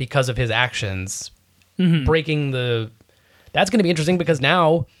because of his actions, breaking the. That's going to be interesting because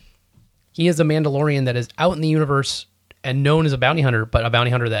now he is a Mandalorian that is out in the universe and known as a bounty hunter, but a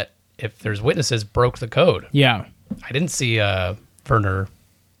bounty hunter that, if there's witnesses, broke the code. Yeah. I didn't see Werner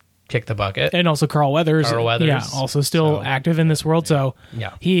kick the bucket. And also Carl Weathers. Yeah, also still active in this world. So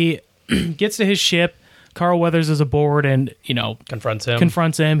he gets to his ship. Carl Weathers is aboard and, confronts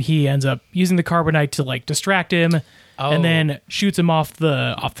him. He ends up using the carbonite to like distract him and then shoots him off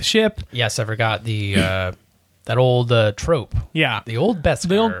the ship. Yes, I forgot the that old trope. Yeah. The old Beskar.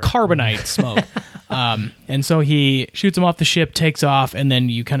 The old carbonite smoke. And so he shoots him off the ship, takes off, and then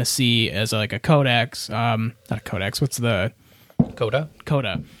you kind of see as like a codex, not a codex, what's the... Coda.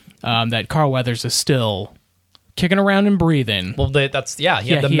 That Carl Weathers is still kicking around and breathing. Well, that's, he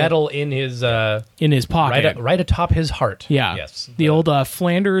had the metal in his pocket. Right atop his heart. Yeah. Yes. The old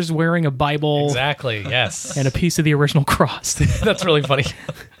Flanders wearing a Bible. Exactly, yes. And a piece of the original cross. That's really funny.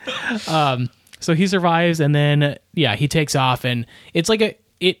 So he survives, and then he takes off, and it's like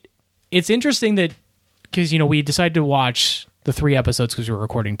it's interesting that because we decided to watch the 3 episodes because we were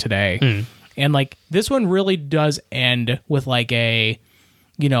recording today, and like this one really does end with like a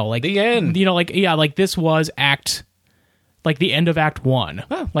like the end, like this was the end of Act 1.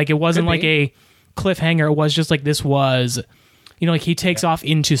 Like it wasn't like a cliffhanger. It was just like this was. Like he takes off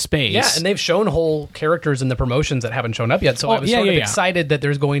into space. Yeah, and they've shown whole characters in the promotions that haven't shown up yet. So I was sort of excited that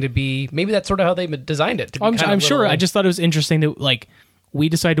there's going to be... Maybe that's sort of how they designed it. I'm sure. I just thought it was interesting that like we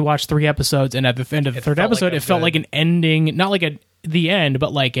decided to watch 3 episodes, and at the end of the 3rd episode, it felt like an ending, not like the end,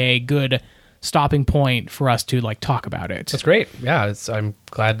 but like a good stopping point for us to like talk about it. That's great. Yeah, I'm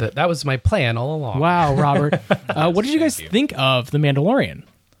glad that was my plan all along. Wow, Robert. What did you guys think of The Mandalorian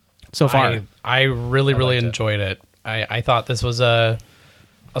so far? I really enjoyed it. I thought this was a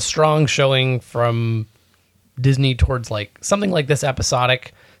strong showing from Disney towards like something like this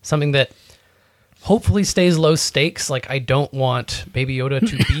episodic, something that hopefully stays low stakes. Like I don't want Baby Yoda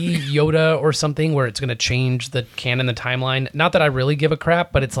to be Yoda or something where it's going to change the canon, the timeline. Not that I really give a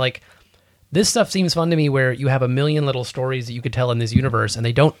crap, but it's like this stuff seems fun to me where you have a million little stories that you could tell in this universe and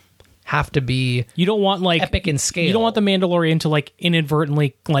they don't have to be you don't want like epic in scale. You don't want the Mandalorian to like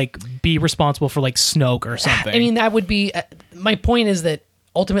inadvertently like be responsible for like Snoke or something. I mean, that would be my point is that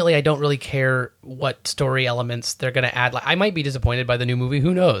ultimately I don't really care what story elements they're going to add. Like I might be disappointed by the new movie,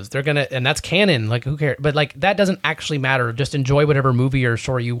 who knows? They're going to, and that's canon, like who cares? But like that doesn't actually matter. Just enjoy whatever movie or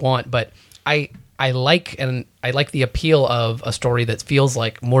story you want, but I like the appeal of a story that feels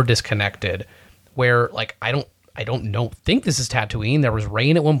like more disconnected where like I don't think this is Tatooine. There was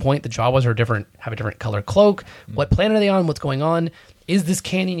rain at one point. The Jawas have a different color cloak. What planet are they on? What's going on? Is this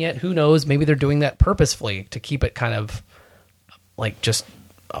canon yet? Who knows? Maybe they're doing that purposefully to keep it kind of like just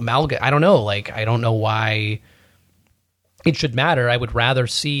amalgam. I don't know. Like, I don't know why it should matter. I would rather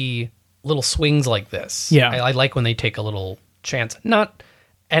see little swings like this. Yeah. I like when they take a little chance. Not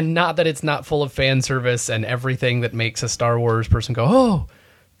that it's not full of fan service and everything that makes a Star Wars person go, oh,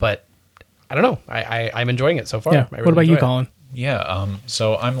 but I don't know. I'm enjoying it so far. Yeah. What about you, Colin? Yeah.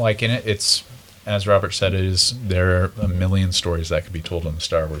 So I'm liking it. It's, as Robert said, there are a million stories that could be told in the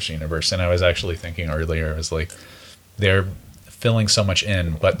Star Wars universe. And I was actually thinking earlier, I was like, they're filling so much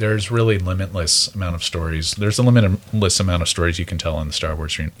in, but there's really limitless amount of stories. There's a limitless amount of stories you can tell in the Star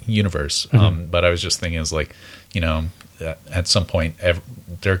Wars universe. But I was just thinking, is like, at some point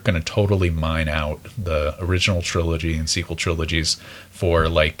they're going to totally mine out the original trilogy and sequel trilogies for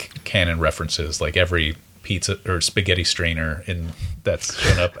like canon references, like every pizza or spaghetti strainer that's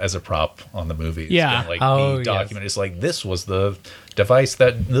shown up as a prop on the movie. Yeah. Be documented. It's like, this was the device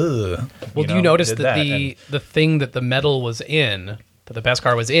that. Do you notice that the thing that the metal was in, that the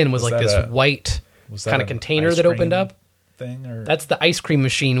Beskar was in, was like this white kind of container that opened up? That's the ice cream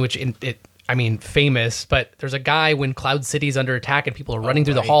machine, which famous, but there's a guy when Cloud City's under attack and people are running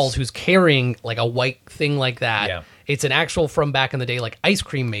through the halls who's carrying like a white thing like that. Yeah. It's an actual from back in the day, like ice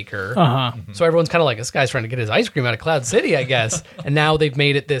cream maker. Uh-huh. So everyone's kind of like, this guy's trying to get his ice cream out of Cloud City, I guess. And now they've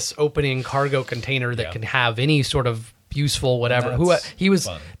made it this opening cargo container that can have any sort of useful whatever. He was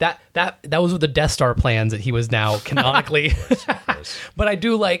fun. That was with the Death Star plans that he was now canonically. But I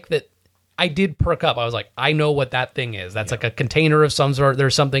do like that. I did perk up. I was like, I know what that thing is. That's like a container of some sort.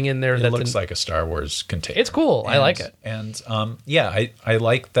 There's something in there that looks like a Star Wars container. It's cool. I like it. And I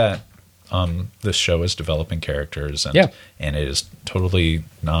like that this show is developing characters and it is totally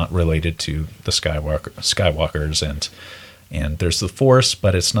not related to the Skywalkers and there's the Force,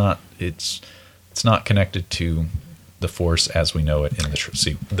 but it's not connected to the Force as we know it in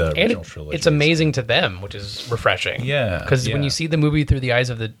the original trilogy. It's amazing to them, which is refreshing. Yeah. Because when you see the movie through the eyes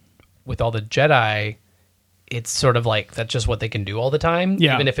of with all the Jedi, it's sort of like that's just what they can do all the time,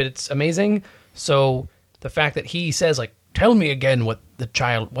 even if it's amazing. So the fact that he says like, tell me again what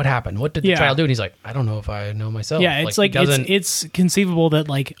happened, what did the child do, and he's like, I don't know if I know myself. Yeah, it's like it's conceivable that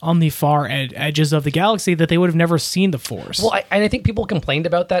like on the far edges of the galaxy that they would have never seen the Force. Well, I think people complained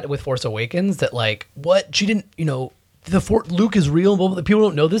about that with Force Awakens, that like, what, she didn't, Luke is real, but people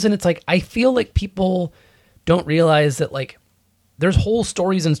don't know this, and it's like, I feel like people don't realize that like there's whole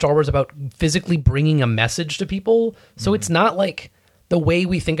stories in Star Wars about physically bringing a message to people. So it's not like the way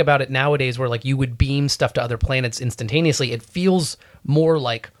we think about it nowadays where like you would beam stuff to other planets instantaneously. It feels more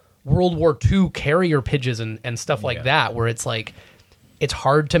like World War II carrier pigeons and stuff like that, where it's like, it's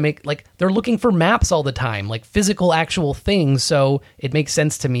hard to make, like they're looking for maps all the time, like physical actual things. So it makes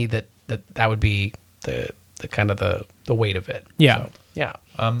sense to me that would be the kind of the weight of it. Yeah.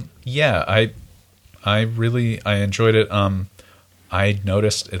 So, yeah. I enjoyed it. I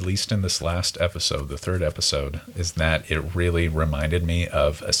noticed, at least in this last episode, the third episode, is that it really reminded me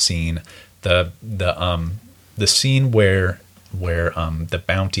of a scene, the scene where the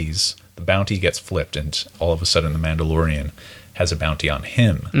bounty gets flipped, and all of a sudden the Mandalorian has a bounty on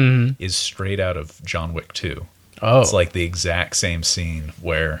him, is straight out of John Wick 2. Oh, it's like the exact same scene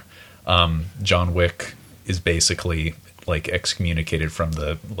where John Wick is basically like excommunicated from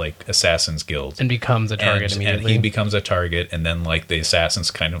the like Assassins Guild and becomes a target immediately. And he becomes a target, and then like the assassins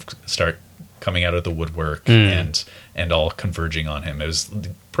kind of start coming out of the woodwork and all converging on him. It was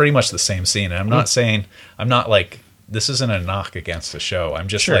pretty much the same scene. And I'm not like, this isn't a knock against the show. I'm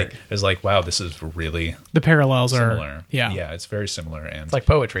just like, it's like, wow, this is really the parallels similar. are yeah, it's very similar, and it's like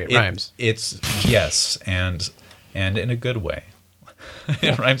poetry. It rhymes. It's yes, and in a good way.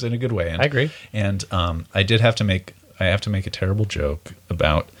 It rhymes in a good way. And, I agree. And I have to make a terrible joke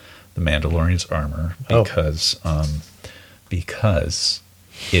about the Mandalorian's armor because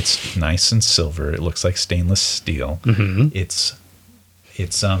it's nice and silver. It looks like stainless steel. Mm-hmm. It's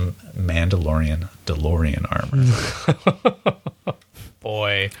Mandalorian DeLorean armor.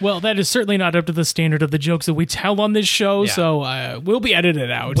 Boy. Well, that is certainly not up to the standard of the jokes that we tell on this show, so we'll be edited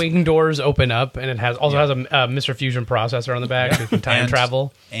out. Wing doors open up, and it has a Mr. Fusion processor on the back, so you can time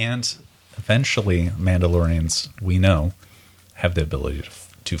travel. And eventually, Mandalorians, we know, have the ability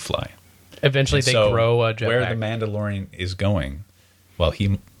to fly. Eventually, they grow a jetpack. Where the Mandalorian is going, well,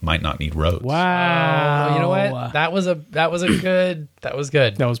 he might not need roads. Wow. Oh, you know what? That was good. That was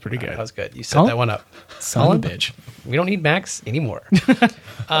good. That was pretty good. That was good. You set that one up. Son of a bitch. We don't need Max anymore.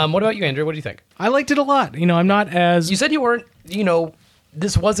 What about you, Andrew? What do you think? I liked it a lot. I'm not as... You said you weren't,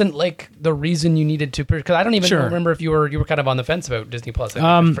 this wasn't like the reason you needed to, because I don't even remember if you were kind of on the fence about Disney Plus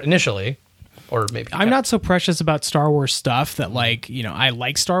initially, or maybe I'm not so precious about Star Wars stuff that like, you know, I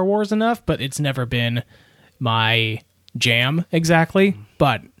like Star Wars enough, but it's never been my jam exactly.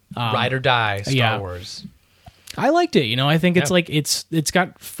 But ride or die Star Wars. I liked it. You know, I think it's like it's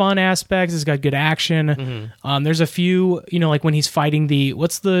got fun aspects. It's got good action. There's a few, you know, like when he's fighting the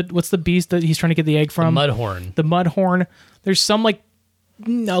what's the beast that he's trying to get the egg from? The Mudhorn. There's some like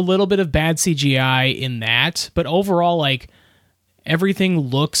a little bit of bad CGI in that, but overall, like everything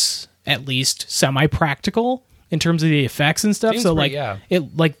looks at least semi-practical in terms of the effects and stuff. So like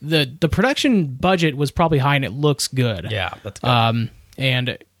it like the production budget was probably high and it looks good. Yeah, that's good.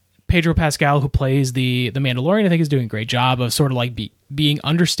 And Pedro Pascal, who plays the Mandalorian, I think is doing a great job of sort of like being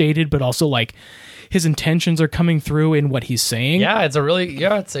understated, but also like his intentions are coming through in what he's saying. Yeah, it's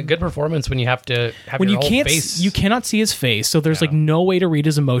a good performance when you have to have when your whole face. You cannot see his face, so there's like no way to read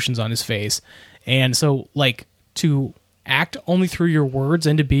his emotions on his face, and so like to act only through your words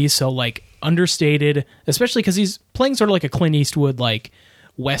and to be so like understated, especially because he's playing sort of like a Clint Eastwood like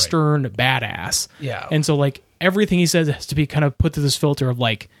Western badass. Yeah, and so like everything he says has to be kind of put through this filter of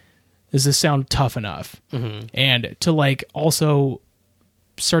like, does this sound tough enough? And to like also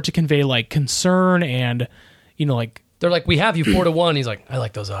start to convey like concern and, you know, like they're like, we have you 4-1. He's like, I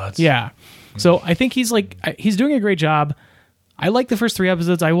like those odds. Yeah. So I think he's doing a great job. I like the first 3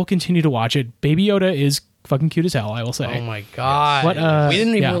 episodes. I will continue to watch it. Baby Yoda is fucking cute as hell, I will say. Oh my God. What, we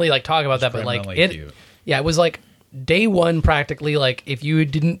didn't even really like talk about that, but like it was like day one practically. Like if you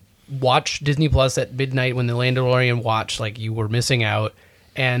didn't watch Disney Plus at midnight when the Mandalorian watched, like you were missing out.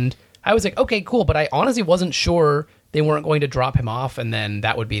 And I was like, okay, cool. But I honestly wasn't sure they weren't going to drop him off and then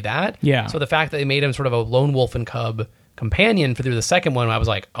that would be that. Yeah. So the fact that they made him sort of a lone wolf and cub companion through the second one, I was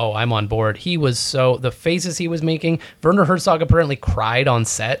like, oh, I'm on board. He was the faces he was making. Werner Herzog apparently cried on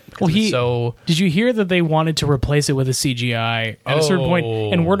set. Well, did you hear that they wanted to replace it with a CGI at a certain point?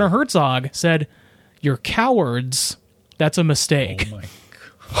 And Werner Herzog said, "You're cowards. That's a mistake." Oh my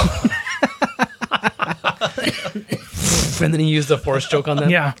And then he used the Force joke on them.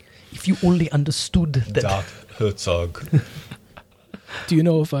 Yeah. If you only understood that. Herzog. Do you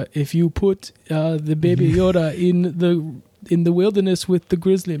know if you put the Baby Yoda in the wilderness with the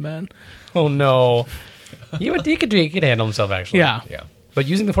grizzly man? Oh no, he could handle himself actually. Yeah. But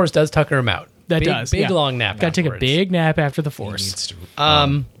using the Force does tucker him out. Big long nap. Got to take a big nap after the Force. He needs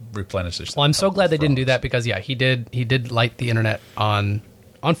to replenish his. Well, I'm so glad they didn't do that because he did light the internet on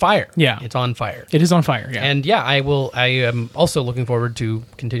fire. Yeah, it's on fire. It is on fire. Yeah, and I am also looking forward to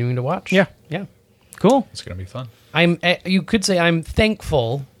continuing to watch. Yeah. Cool. It's gonna be fun. You could say I'm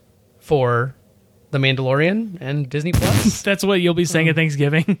thankful for The Mandalorian and Disney Plus. That's what you'll be saying at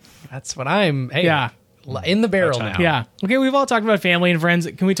Thanksgiving. That's what I'm. Hey, yeah. In the barrel now. Yeah. Okay, we've all talked about family and friends.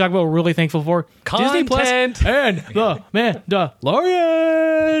 Can we talk about what we're really thankful for? Content. Disney Plus and The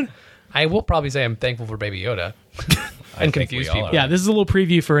Mandalorian. I will probably say I'm thankful for Baby Yoda. And confuse people. Yeah, this is a little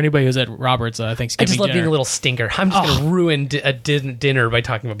preview for anybody who's at Robert's Thanksgiving I just love dinner. being a little stinker. I'm just going to ruin a dinner by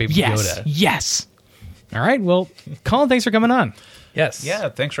talking about Baby Yoda. Yes. All right. Well, Colin, thanks for coming on. Yes. Yeah,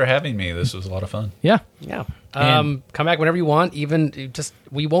 thanks for having me. This was a lot of fun. Yeah. Come back whenever you want. Even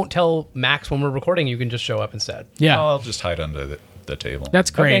we won't tell Max when we're recording. You can just show up instead. Yeah. I'll just hide under the table.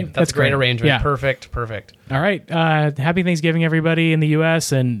 That's great. Okay, that's a great arrangement. Yeah. Perfect. All right. Happy Thanksgiving, everybody in the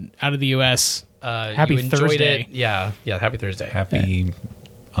U.S. and out of the U.S. Happy Thursday. Yeah. Happy Thursday. Happy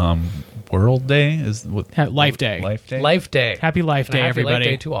World Day is what? Life Day. Life Day. Happy Life Day, Happy everybody. Life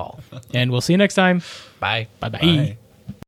Day to all. And we'll see you next time. Bye. Bye-bye. Bye.